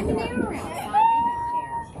mean, they were outside.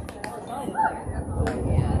 They don't care.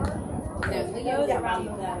 Yeah. No, Leo's around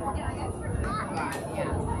the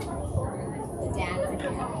yeah. The dad.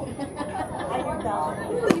 I know.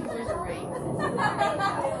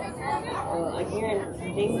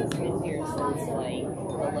 Jamie's been here since like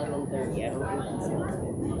 11:30. I don't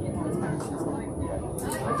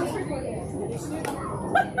think he's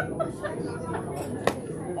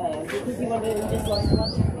because he wanted to just watch.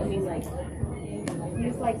 I mean, like, he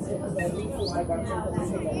was like the reason I got him to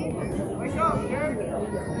listen to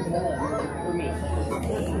for me.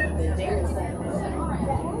 Jamie's like,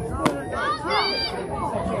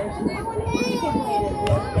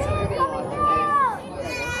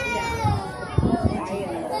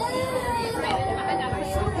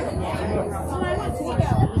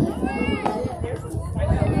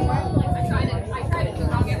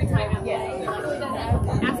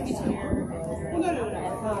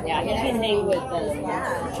 yeah, he can hang with them.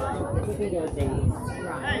 He can go with James.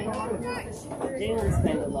 Jalen's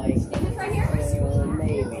kind of like,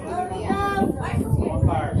 maybe. One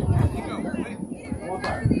part. One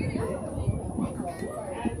part.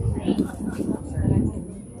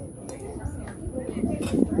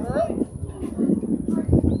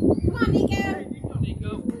 Come on, Nico.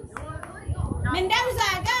 Mendoza,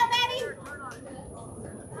 go, baby.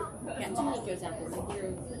 Yeah, two Nico's out there.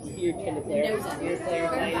 You're kind of there. You're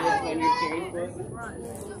clarifying which one you're cheering for.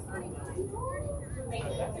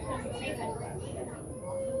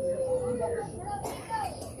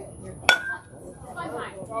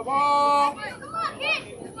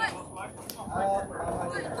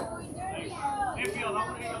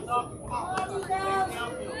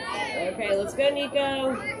 Okay, let's go,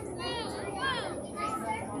 Nico.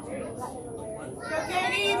 Go,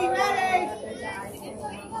 Katy, be ready.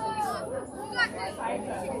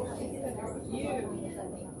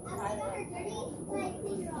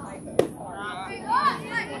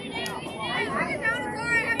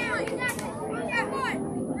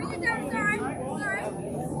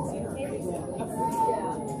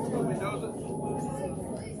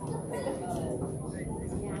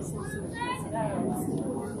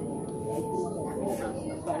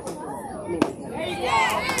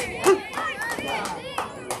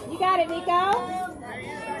 You got it, Nico.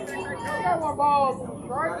 Got one ball.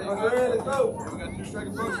 Right? Let's go. We got two straight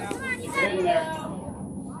approach now. Get in there.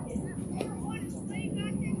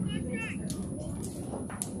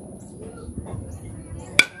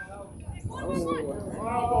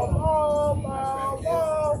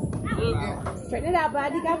 Straighten it out,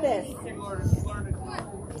 bud. You got this.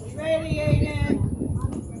 Ready, Aiden.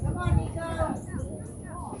 Come on, Nico.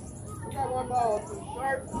 Got one ball.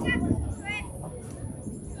 Sharp.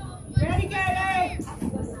 Ready, Katy.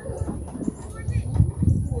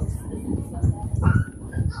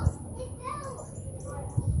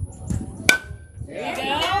 There you go.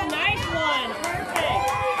 Nice one. Perfect.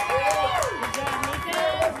 Good job, Nico.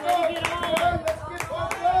 Ready to get on.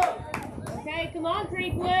 Okay, come on,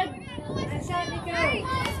 Creekwood. Nice shot, Nico.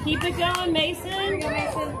 Keep it going, Mason. Here we go,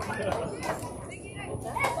 Mason.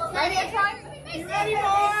 Ready, try. You ready,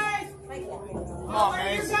 boys? Come on,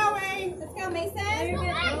 Where you're Mason. going. Let's go,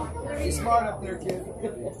 Mason. He's smart up there, kid.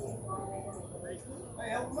 Hey,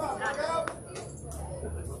 help him up. Let's go.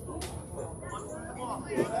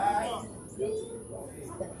 Hey,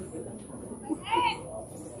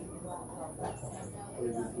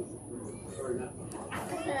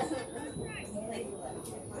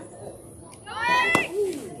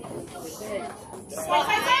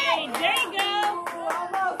 there you go.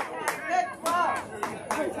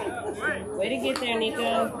 Way to get there,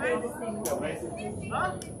 Nico.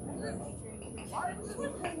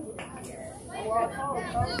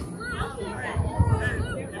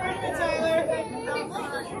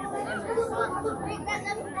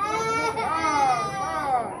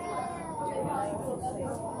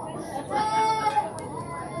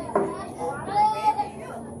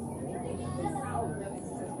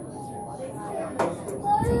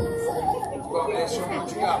 Go ahead, show me what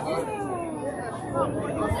you got, bud.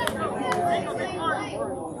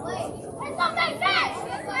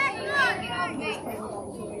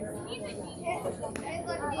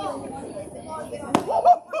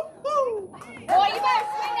 Boy, you better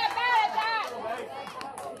swing that bat at that.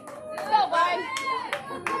 Go, bud.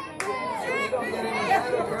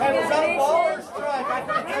 Hey, was that a ball or a strike? I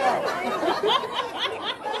can't tell.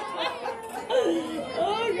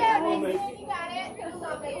 Oh, God. You got it.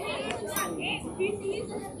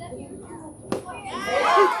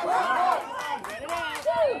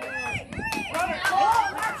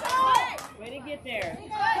 Way to get there.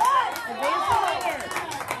 Advance the ladder.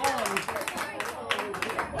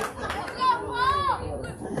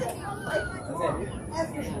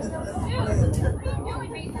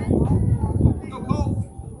 Go, Cole.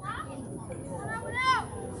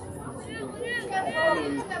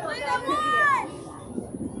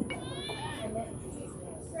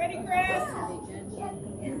 Ready, Chris?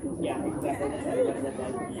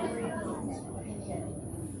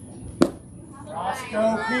 Let's go,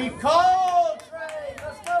 Pete Cole, Trey.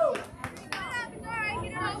 Let's go.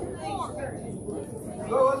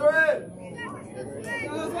 Go, Red.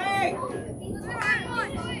 Go, Zay.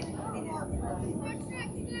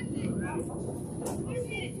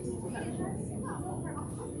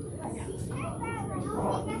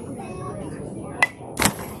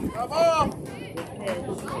 Come on.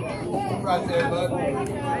 Right there, bud.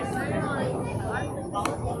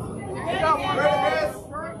 Get up, Chris.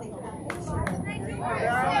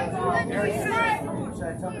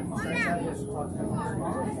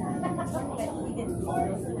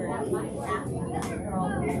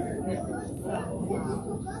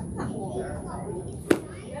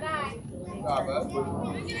 Right, bud.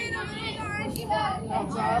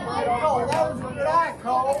 Oh, that was a good eye,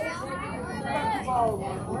 Cole.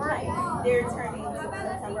 They're turning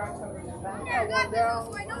September, October, November.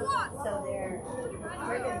 So they're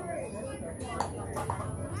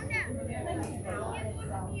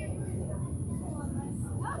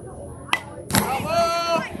Come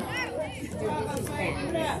on.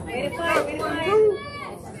 Way to play, way to play.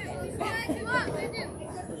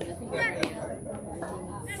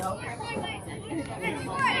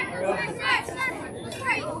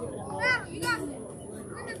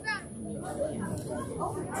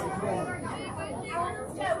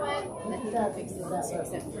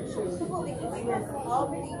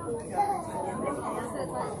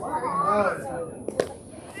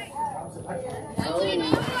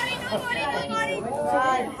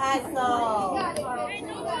 Rod Hassel.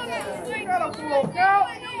 Got a full count.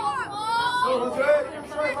 Go, Red.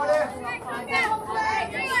 Straight, buddy.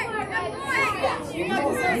 You got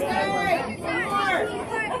this, Zay. One more.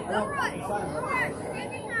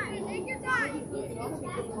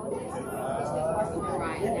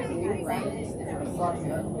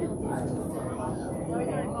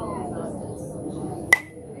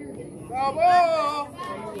 Come on.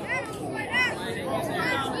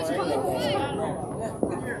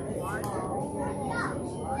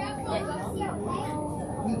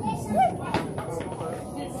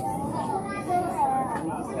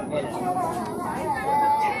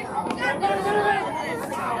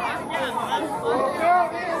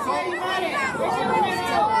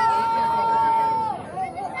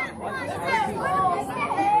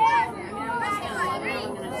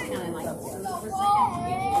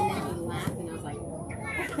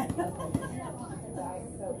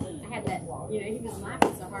 I had that, you know, he was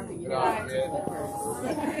laughing so hard that you know.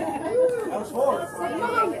 That was hard.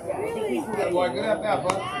 Good boy, good at that,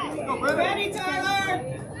 bud. Go, Brandon. Ready, Tyler?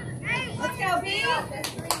 Let's go, B. Let's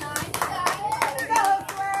go,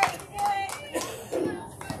 Trey. Do it.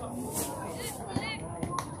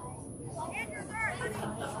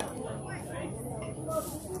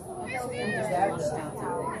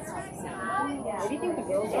 What do you think the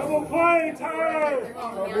girls are? Double play, Tyler.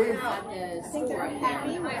 I think they're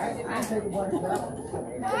happy.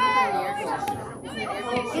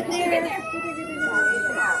 Get there.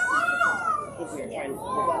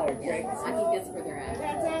 I think that's where they're at.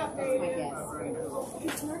 That's my guess.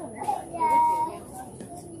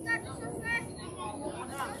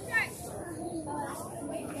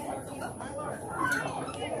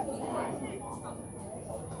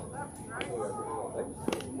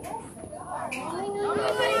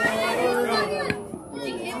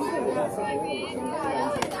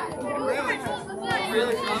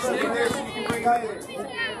 Really, stay there so you can bring Tyler.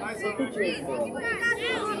 Nice one.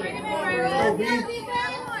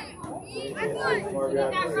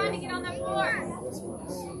 Not trying to get on the floor.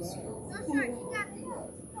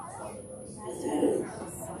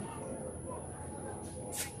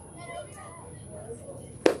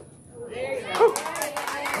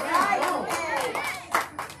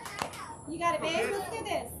 You got it, babe. Let's do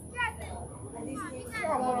this.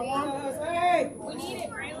 Hey. We need it,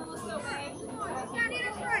 Braylon. Let's go, babe.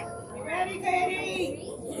 You ready, Katy?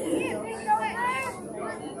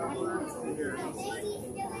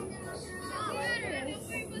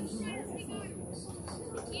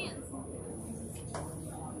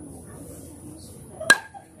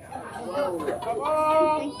 Come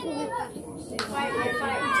on.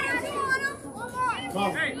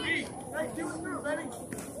 Hey, Hey, do it through, baby.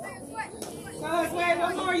 Go, Sway.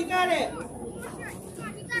 One more. You got it. Let's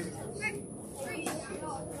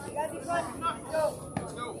go.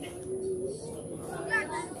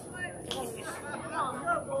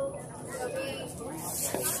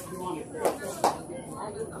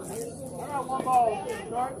 I got one ball.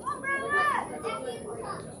 Start.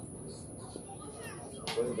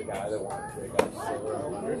 This is the guy that wants to take out the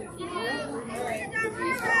silver.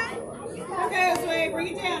 Okay, Sway. bring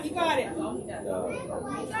it down. You got it. Come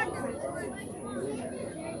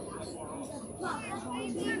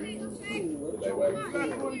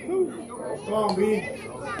on, B.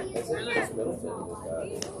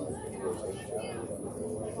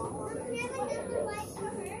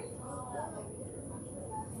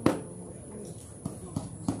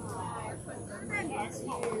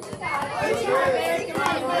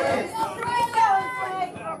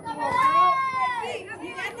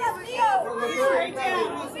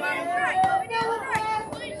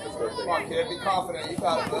 Come on, kid. Be confident. You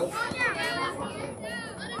got it, bud.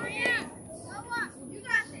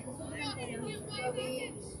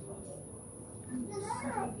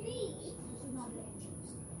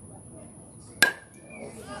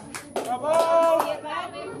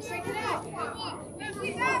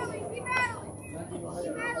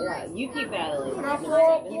 Yeah, you keep battling. Just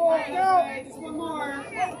one more.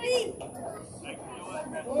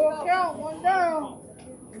 Full count, one down.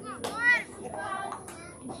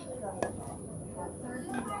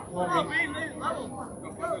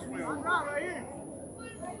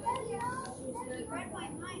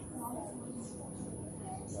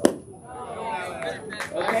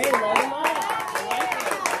 Okay, load him up.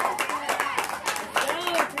 Let's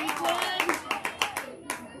go, Creekwood.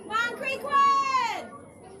 Come on, Creekwood.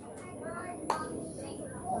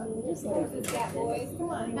 Boys, come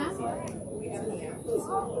on.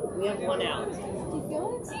 We have one out.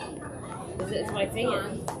 It's my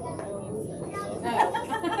fan.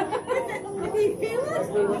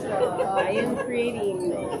 I am creating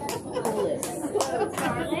coolness.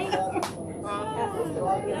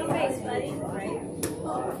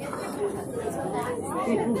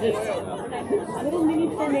 A little mini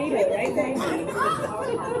tornado, right, baby?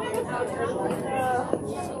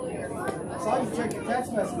 I saw you check your text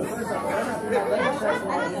message. Where's that?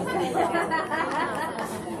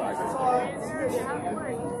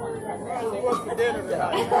 What's for dinner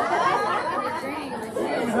tonight?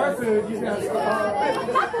 Her food, you know.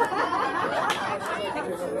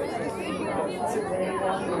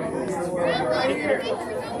 Right here.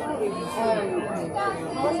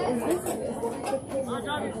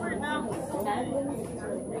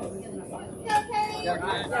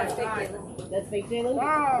 That's fake Jalen?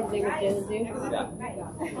 His name was Jalen too? Yeah.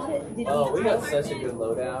 Oh, we got such a good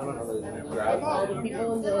lowdown on the grab. All the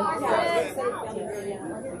people in the...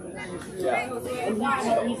 Yeah.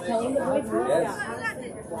 And he's telling the boys what? Yes.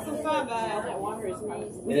 Some fun, bud.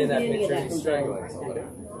 And in that picture, he's strangling somebody.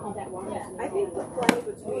 I think the play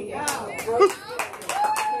between...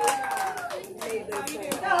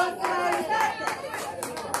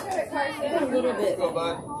 A little bit. Go,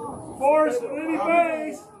 bud. Force, any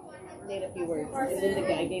base. Made a few words. And then the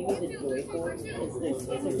guy gave me the joy force. It's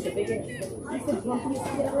a certificate. He said, "Grumpy,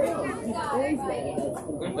 sit around." He's always mad at us.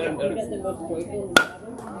 He got the most joyful in the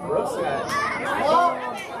cabin. Brooks got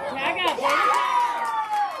Tag up, baby.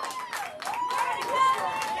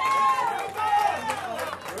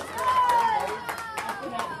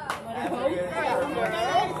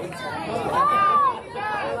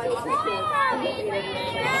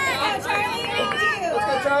 Let's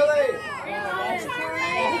go, Charlie.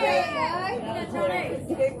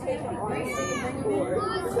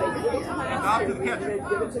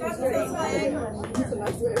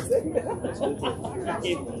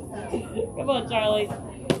 Come on, Charlie.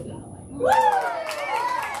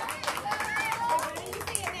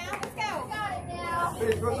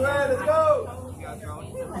 Finish, Brooks, let's go.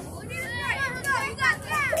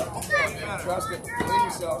 Trust it. Believe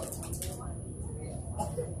yourself.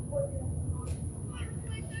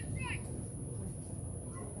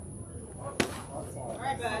 All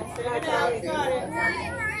right, bud. Stay it out. You got it.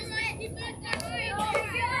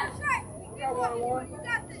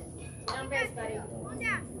 Down base, buddy.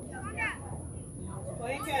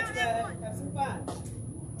 Play and catch, bud. Have some fun.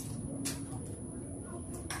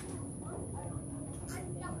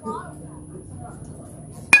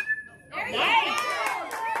 Nice!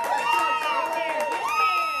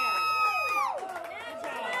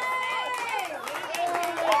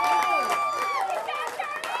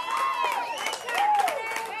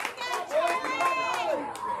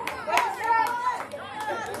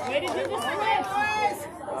 Way to do the splits!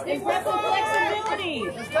 Impressive flexibility!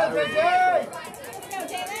 Let's go, JJ.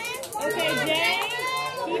 Okay, Jay,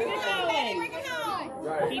 keep it going.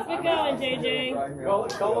 Keep it going, JJ.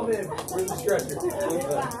 Call him in. We're the stretcher.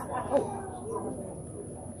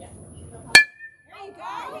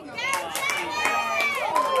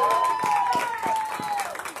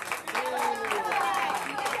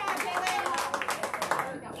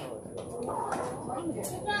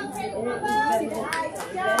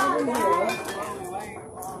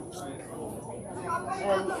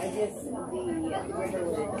 I guess the river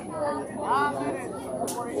was,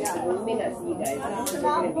 yeah, we may not see you guys. We're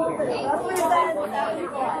going to be here.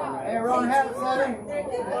 Hey, wrong hat, Sonny.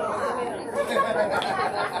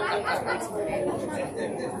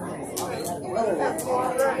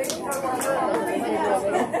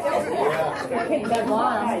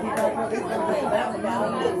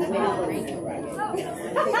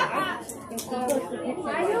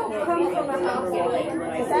 I don't come from a household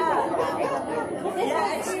like that.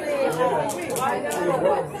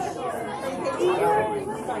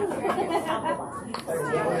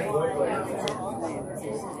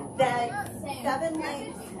 That 7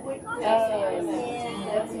 nights.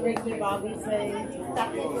 That's Ricky Bobby saying, do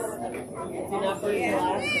not breathe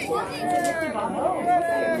last.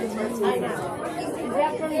 I know. Is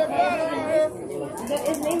that from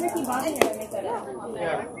his name Ricky Bobby, or did I make that up?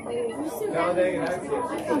 Yeah. No, they can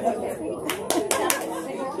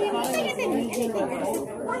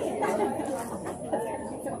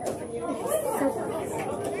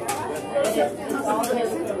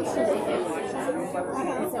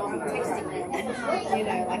So I'm texting it. You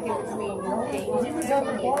know, like in between games. He was at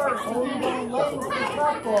the bar holding down legs for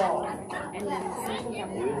softball. And then something I'm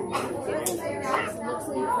looking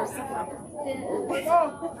for something.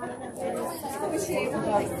 Sometimes she'll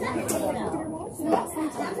take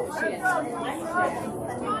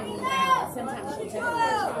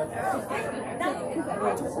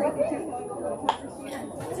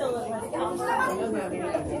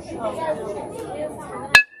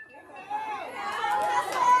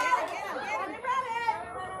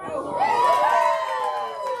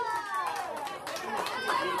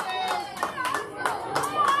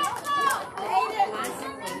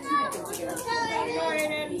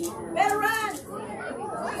Better run!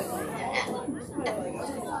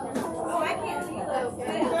 Oh, I can't see those. Go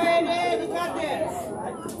ahead, Ed, you got this.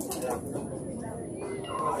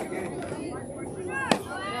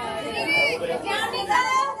 Down, Nico!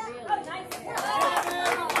 Oh, nice.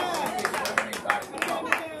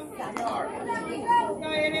 Go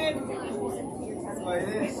ahead, Ed. Like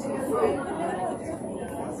this.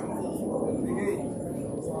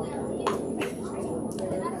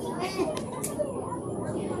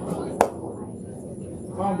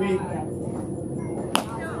 Come on, B.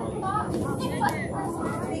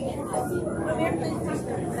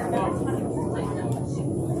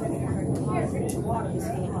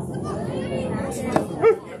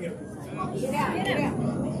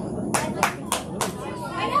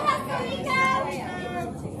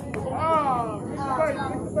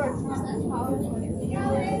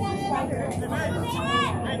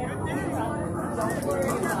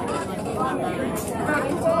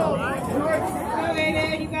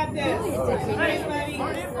 You got this. Nice, buddy.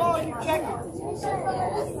 You check it.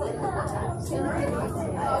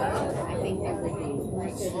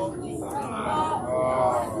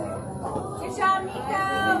 Good job, Nico.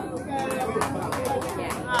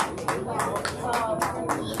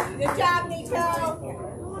 Good job, Nico.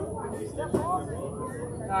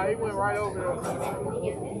 Nah, he went right over there.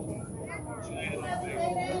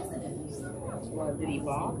 Did he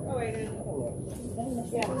ball? Oh, wait.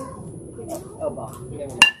 Oh, ball.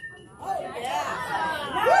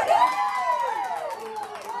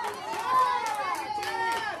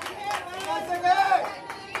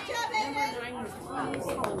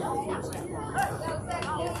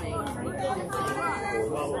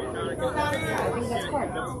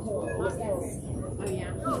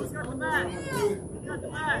 Never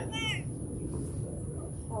mind.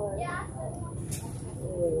 Oh, yeah.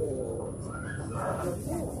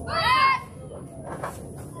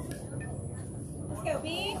 Let's go, B.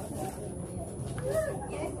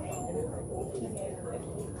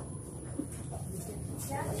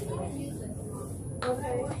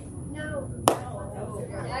 Okay. No.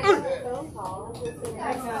 Phone call.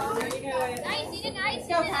 Nice, you did nice.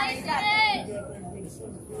 Go, Katy.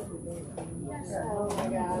 Oh my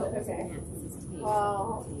God. Okay.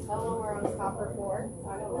 Well, how long we're on copper for?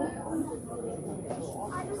 I don't know.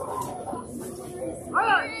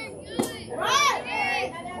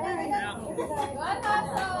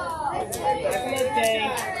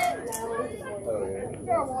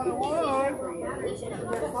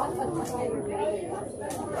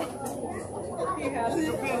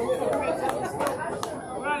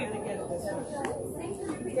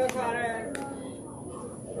 Go, Connor.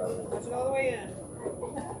 Push it all the way in.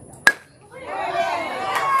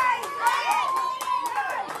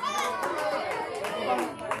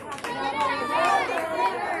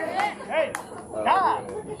 Hey, God!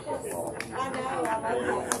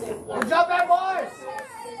 Good job, bad boys!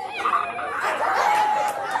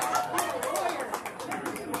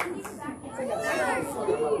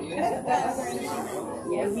 Yeah,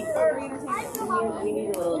 we need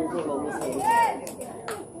a little entertainment this week.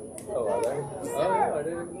 Oh, are they? Oh, I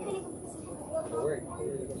didn't. Don't worry.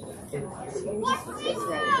 That's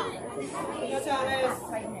right. Go, Thomas.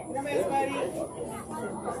 Come here, buddy.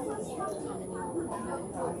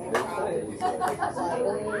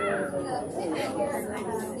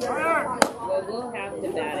 Well, we'll have to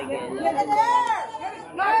bat again. Get in there!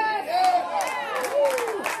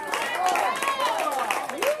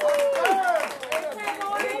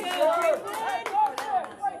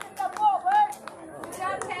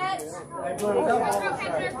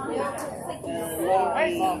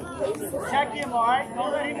 Check him, all right?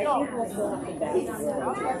 Don't let him go.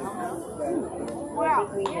 Wow.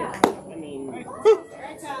 I mean, All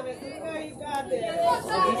right, Thomas. You know you got this.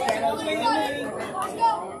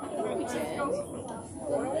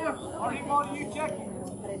 What are you checking?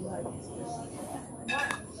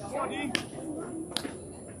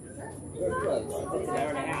 it's an hour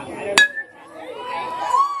and a half. I don't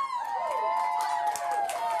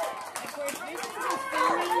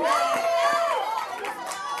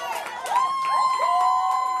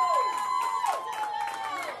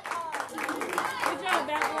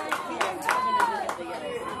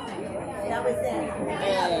That was it.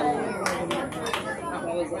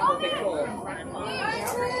 that was a perfect goal.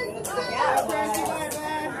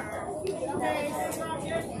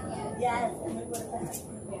 Yes.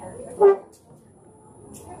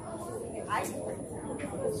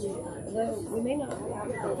 Although we may not have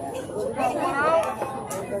it for that.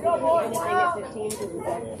 Anything at 15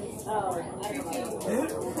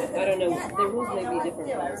 I don't know. The rules may be different.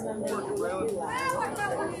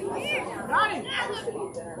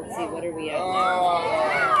 Let's see, what are we at now?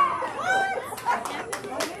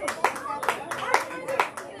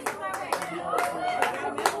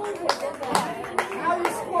 How do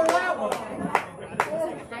you score that one?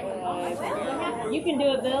 You can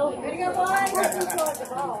do it, Bill.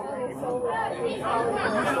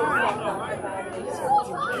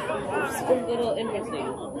 It's a little interesting.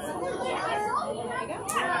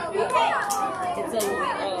 It's a,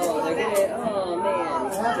 oh, they're gonna, oh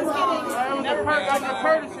man. That's a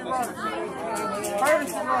courtesy runner.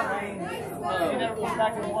 Courtesy runner. He never went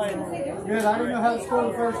back and played. Good, I didn't know how to score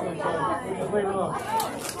the first one, so we just leave it alone.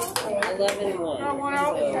 11-1.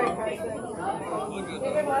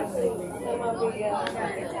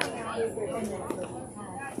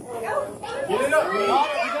 Get it up, you got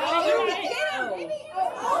it.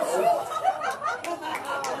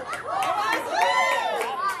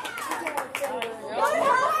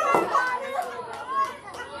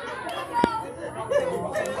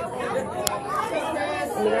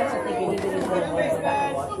 I mean, I don't think anybody is going to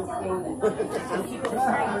watch this thing. Some people are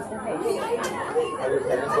starting to Are your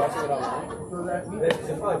parents watching it online? They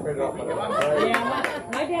should probably print it off on their phone. Yeah,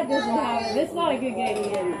 my dad doesn't have it. It's not a good game. He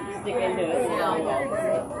didn't stick into it.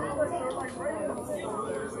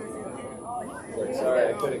 Like,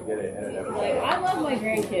 sorry, I couldn't get it. And it never Like, I love my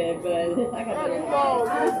grandkid, but I got to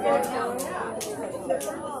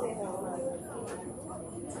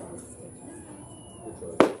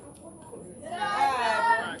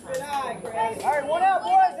All right, one out,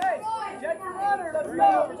 boys. Hey, check your runner. Let's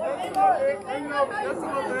go.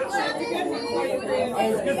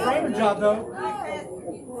 Hey, it's a good framing job, though.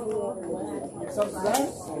 Something to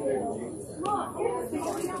that?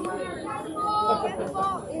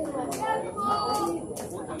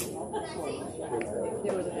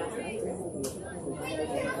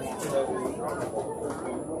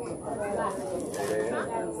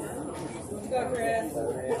 Go, Chris.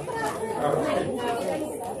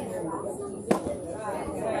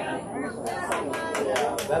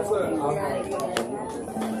 That's what I'm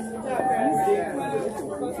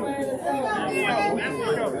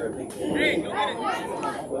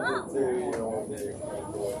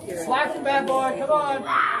Slack him, bad boy. Come on.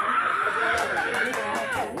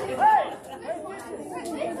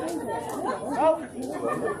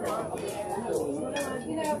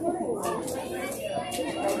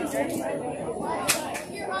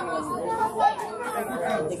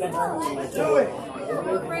 Do it.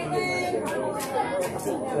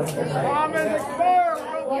 Tom is expert.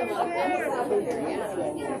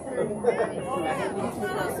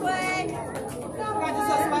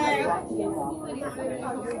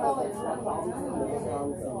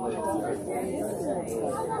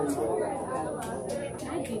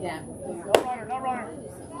 No runner.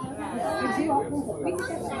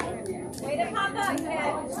 Way to pop up, kid.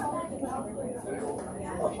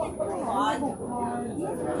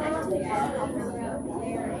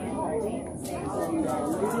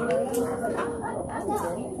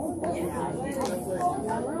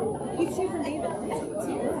 keep shooting, David.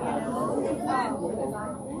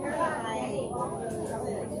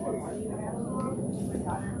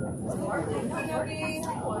 My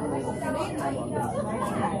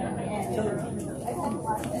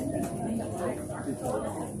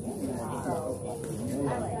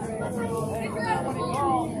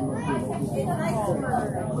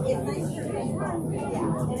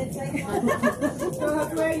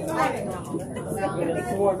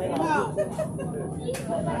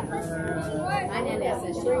dad has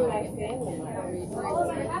a show like family.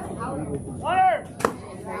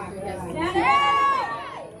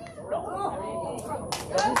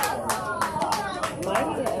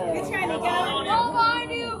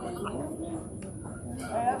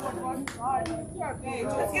 Good try, Nico. Okay,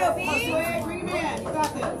 let's go, B. Bring him in. You got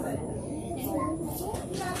this.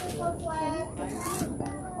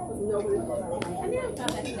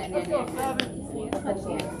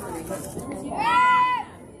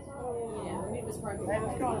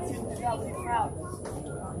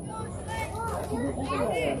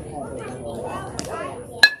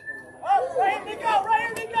 Right here, Nico! Right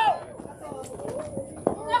here, Nico!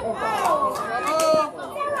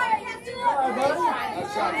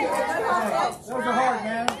 Those are hard,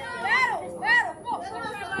 man.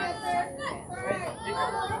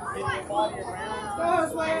 Go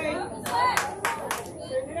this way.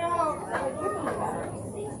 Get out.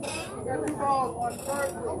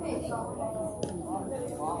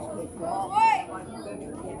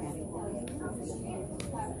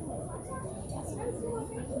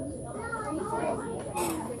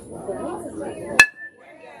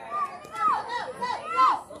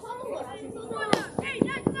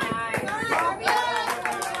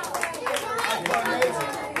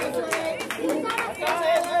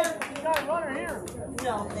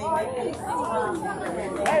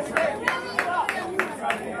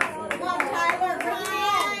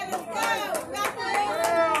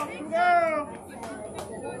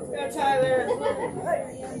 Tyler.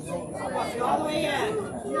 All the way in.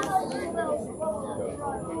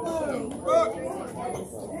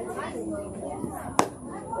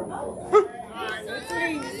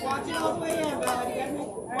 Watch it all the way in, bud. You gotta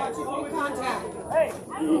watch it through contact. Hey,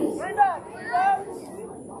 bring back,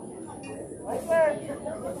 right there.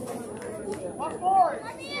 One forward.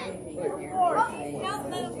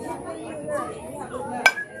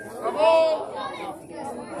 Come on.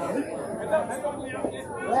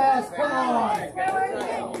 Yes, come on. Hey,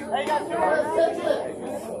 you got two more.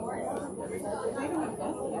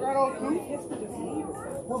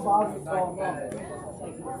 Come on,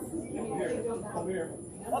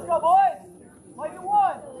 Let's go, boys. Play to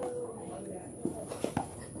one.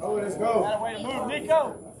 oh, let's go. That way to move, Nico.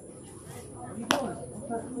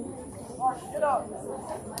 Mark, get up.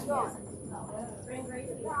 Go.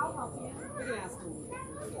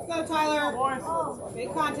 Let's go, Tyler.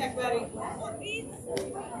 Make contact, buddy. Good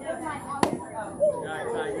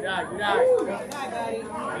eye, buddy.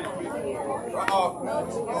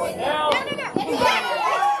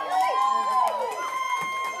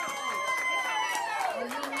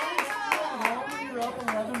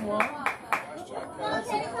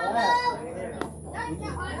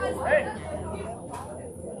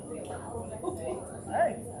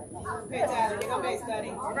 Hey. Okay, Tyler, get on base, buddy.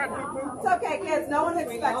 It's okay, kids. No one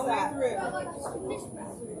expects that.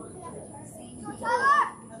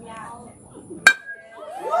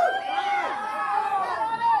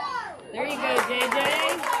 There you go,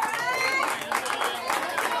 JJ.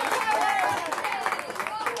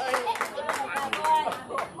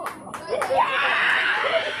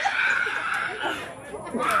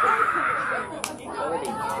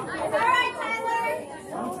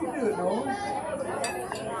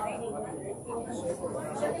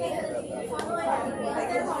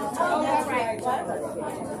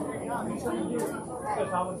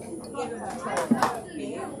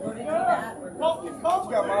 Coach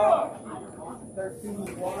got my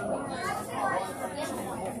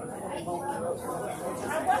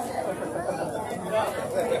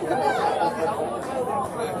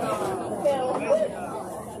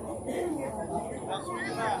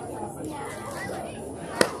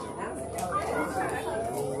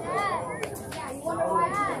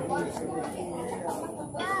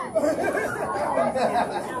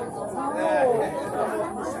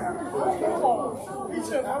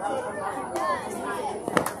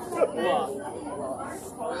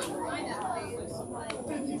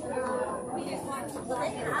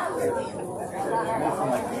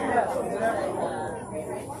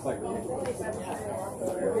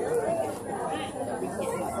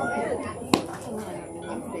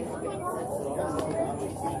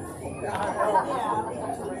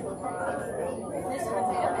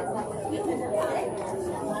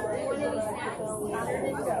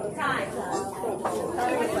 5.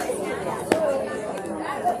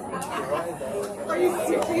 Are you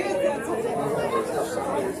serious? That's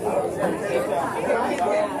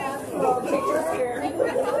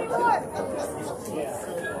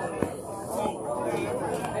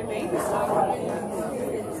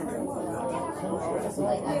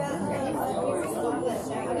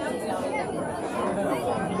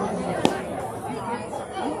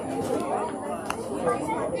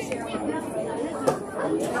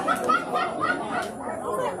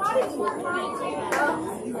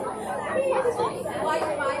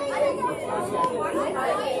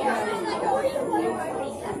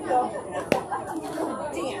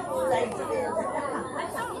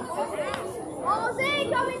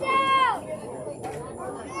coming down!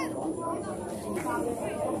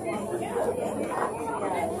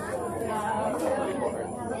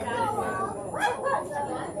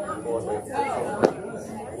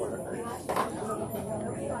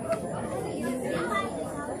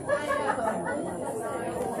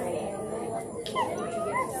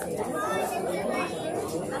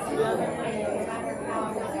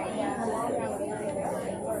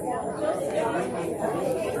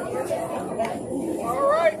 All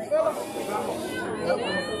right, Philip.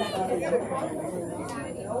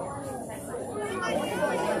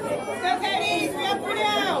 Go, Katy. 3 up, 3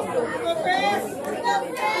 down. Go, Chris.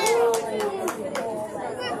 Go,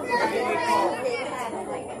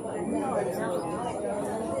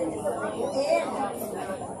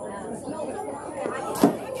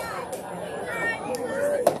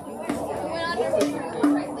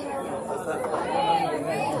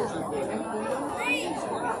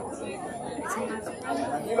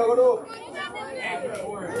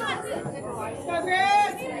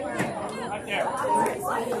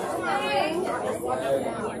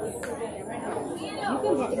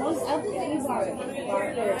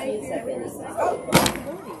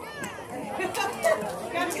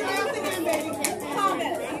 Gotta try out again, baby. Calm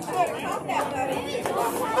it. Calm down, buddy.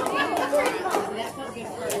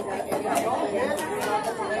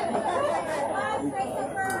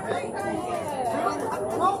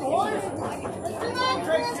 Come on, boys.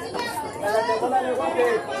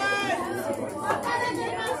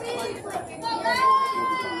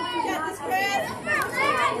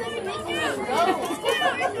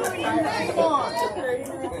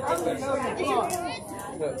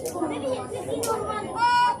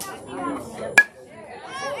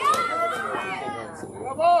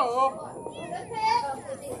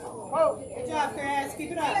 Good job, Chris.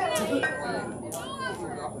 Keep it up.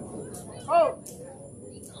 Oh.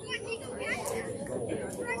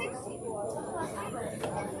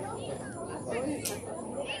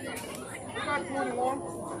 I know.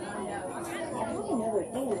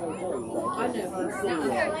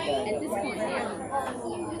 At this point now,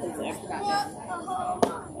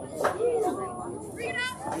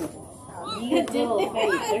 you did the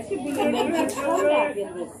face. There should be a major comeback in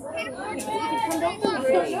this.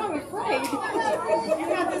 I'm afraid. You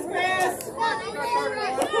got this, Chris.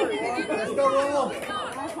 Let's go, roll.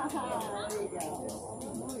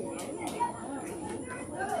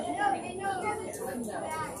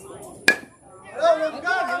 Oh, let's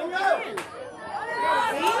go, let's go.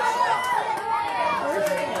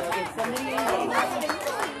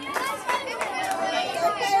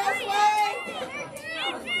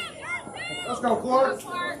 Let's go, Clark.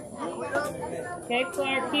 Okay,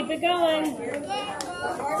 Clark, keep it going.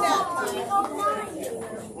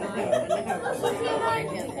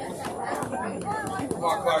 Come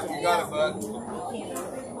on, Clark, you got it, bud.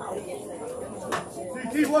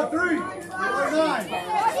 CT, what, 3? 9.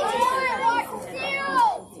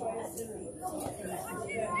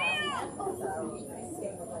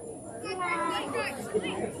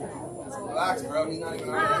 Relax, bro. He's not even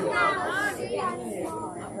on.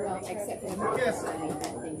 Yes.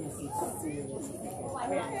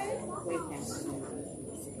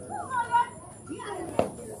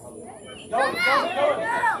 Go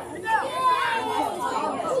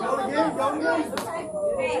again.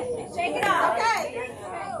 Shake it off. Okay.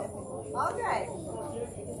 Okay.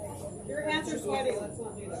 Your hands are sweaty. Let's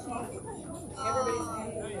not do that.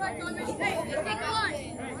 Everybody's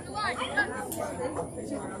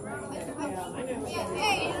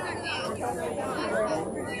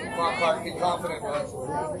Come on, Clark. Be confident, bud.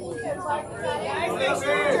 Guys, make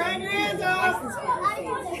sure you're drying your hands off.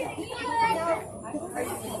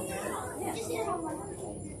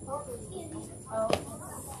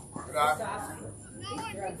 Good eye.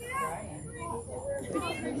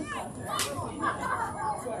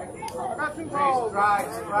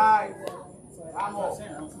 Stride. Vamos.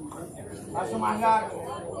 Paso más largo.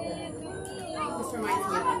 This reminds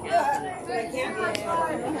me of the cat.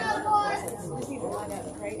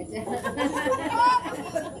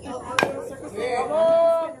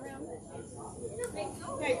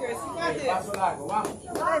 Hey, Chris, you got this.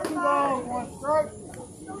 Strike too long, one strike.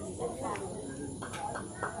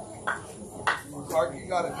 Clark, you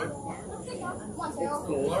got it. It's good.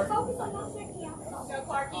 Go,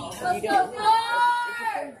 Clarky. You don't. It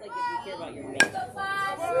depends, like, if you care about your mate.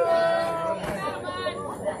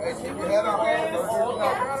 Hey, keep your head on. Don't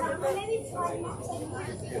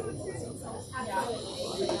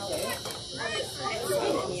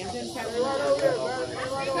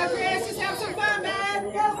Go, Chris, just have some fun, man.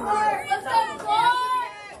 Go for it. Let's go,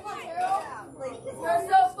 boys! You're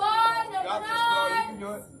so fun! got this, bro. You can do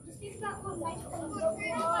it.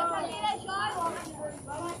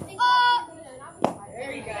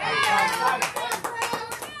 There you go.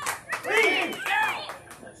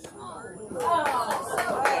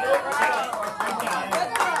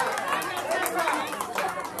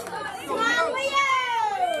 Come on,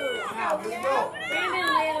 Leo! Now, let's go.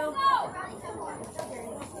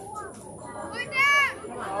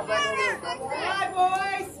 Bye,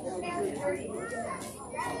 boys.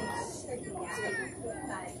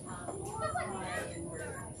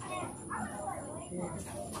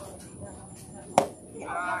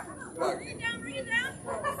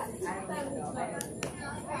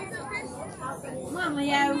 Come on,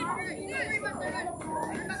 Leo.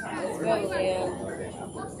 Let's go, Leo.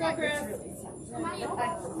 Let's go, Chris. Come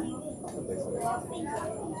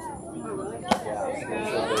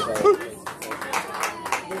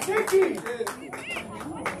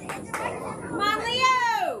on,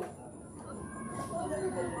 Leo.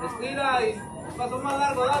 Estira y paso más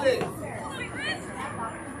largo, dale.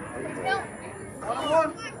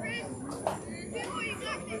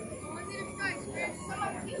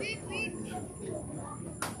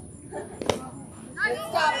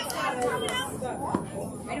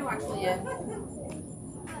 I know actually, yeah.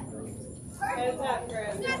 Good job,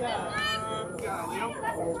 Chris. Good job.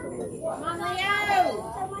 Come on, Leo!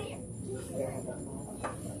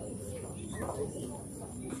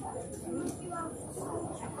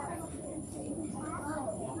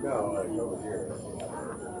 No, like over here.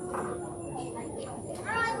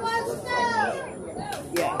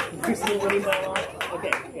 Yeah. You see what he's on?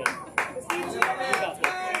 Okay, good.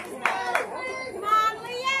 Come on,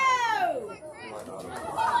 Leo!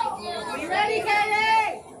 You ready,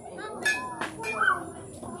 Katy? Come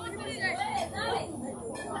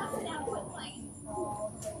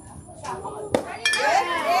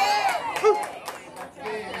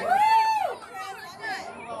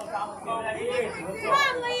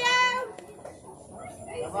on, Leo!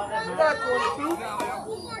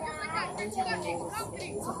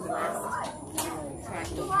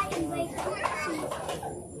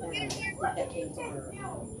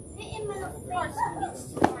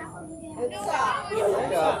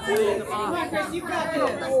 Come on, Chris, you got this.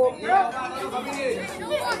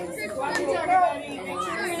 Watch it, everybody. Make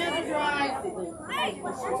sure your hands are dry.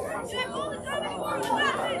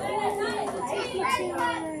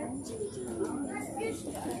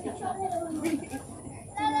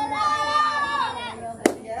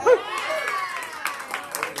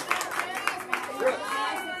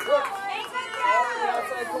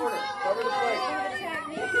 Outside corner. Cover the plate.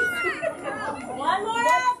 One more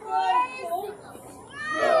out, boys.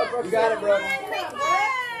 You got it, bro.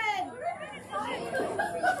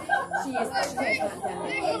 She is not done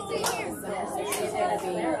so she's gonna be.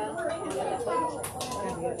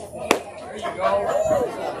 There you go.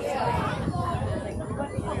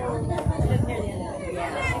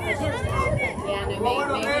 Yeah, no,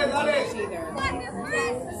 maybe either.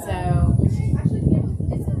 So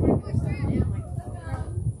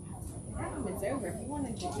it's over. If you want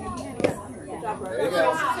to do There you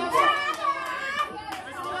go.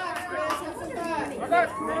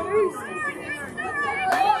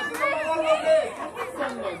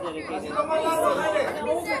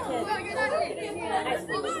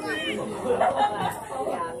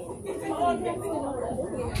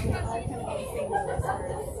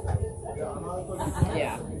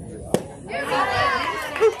 Yeah.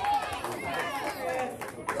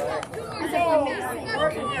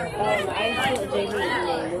 I still Jamie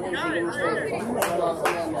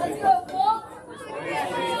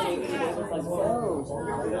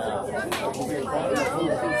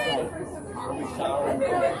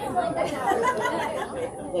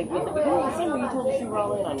like with the beginning of the summer, you told us you were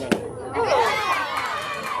all in on running.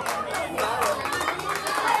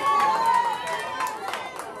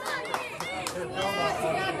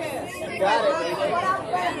 Got it, baby.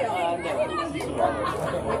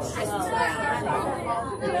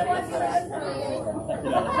 No.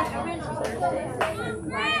 There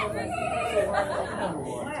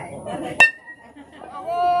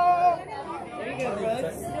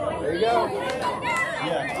you go.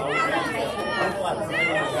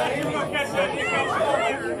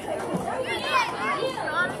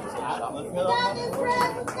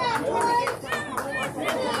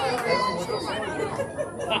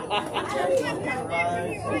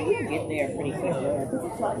 Get there pretty quick.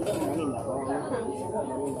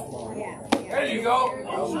 There you go.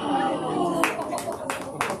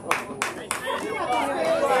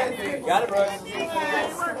 Got it, Brooks.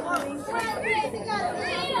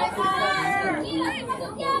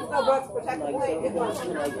 Oh, Brooks, protect the plate. Good one.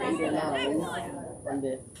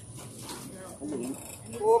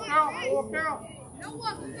 Walk out, walk out. No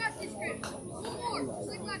one, we got this grip. One more, just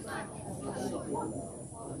like last time.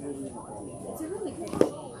 It's a really good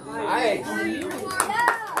Nice.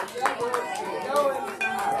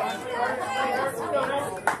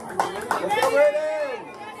 Let's go, Brayden.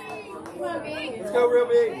 Let's go, real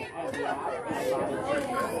big.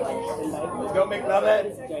 Let's go, McLovin.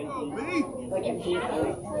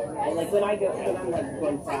 Like when I go, when I'm like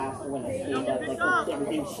going fast or when I stand up, like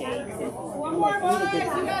everything shakes. And I'm like, I need a good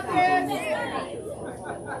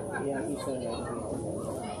yeah, he's so right.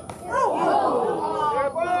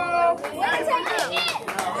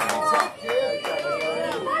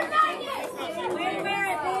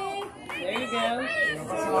 There you go.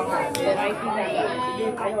 But I don't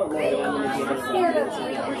know if I'm going to give it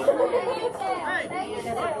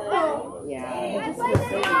yeah, it's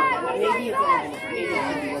just maybe it's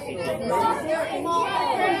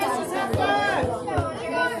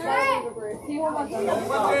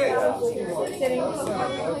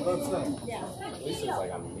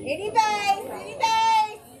Any base, any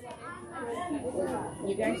base.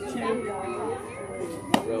 You guys choose. Yeah.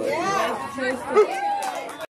 You guys choose.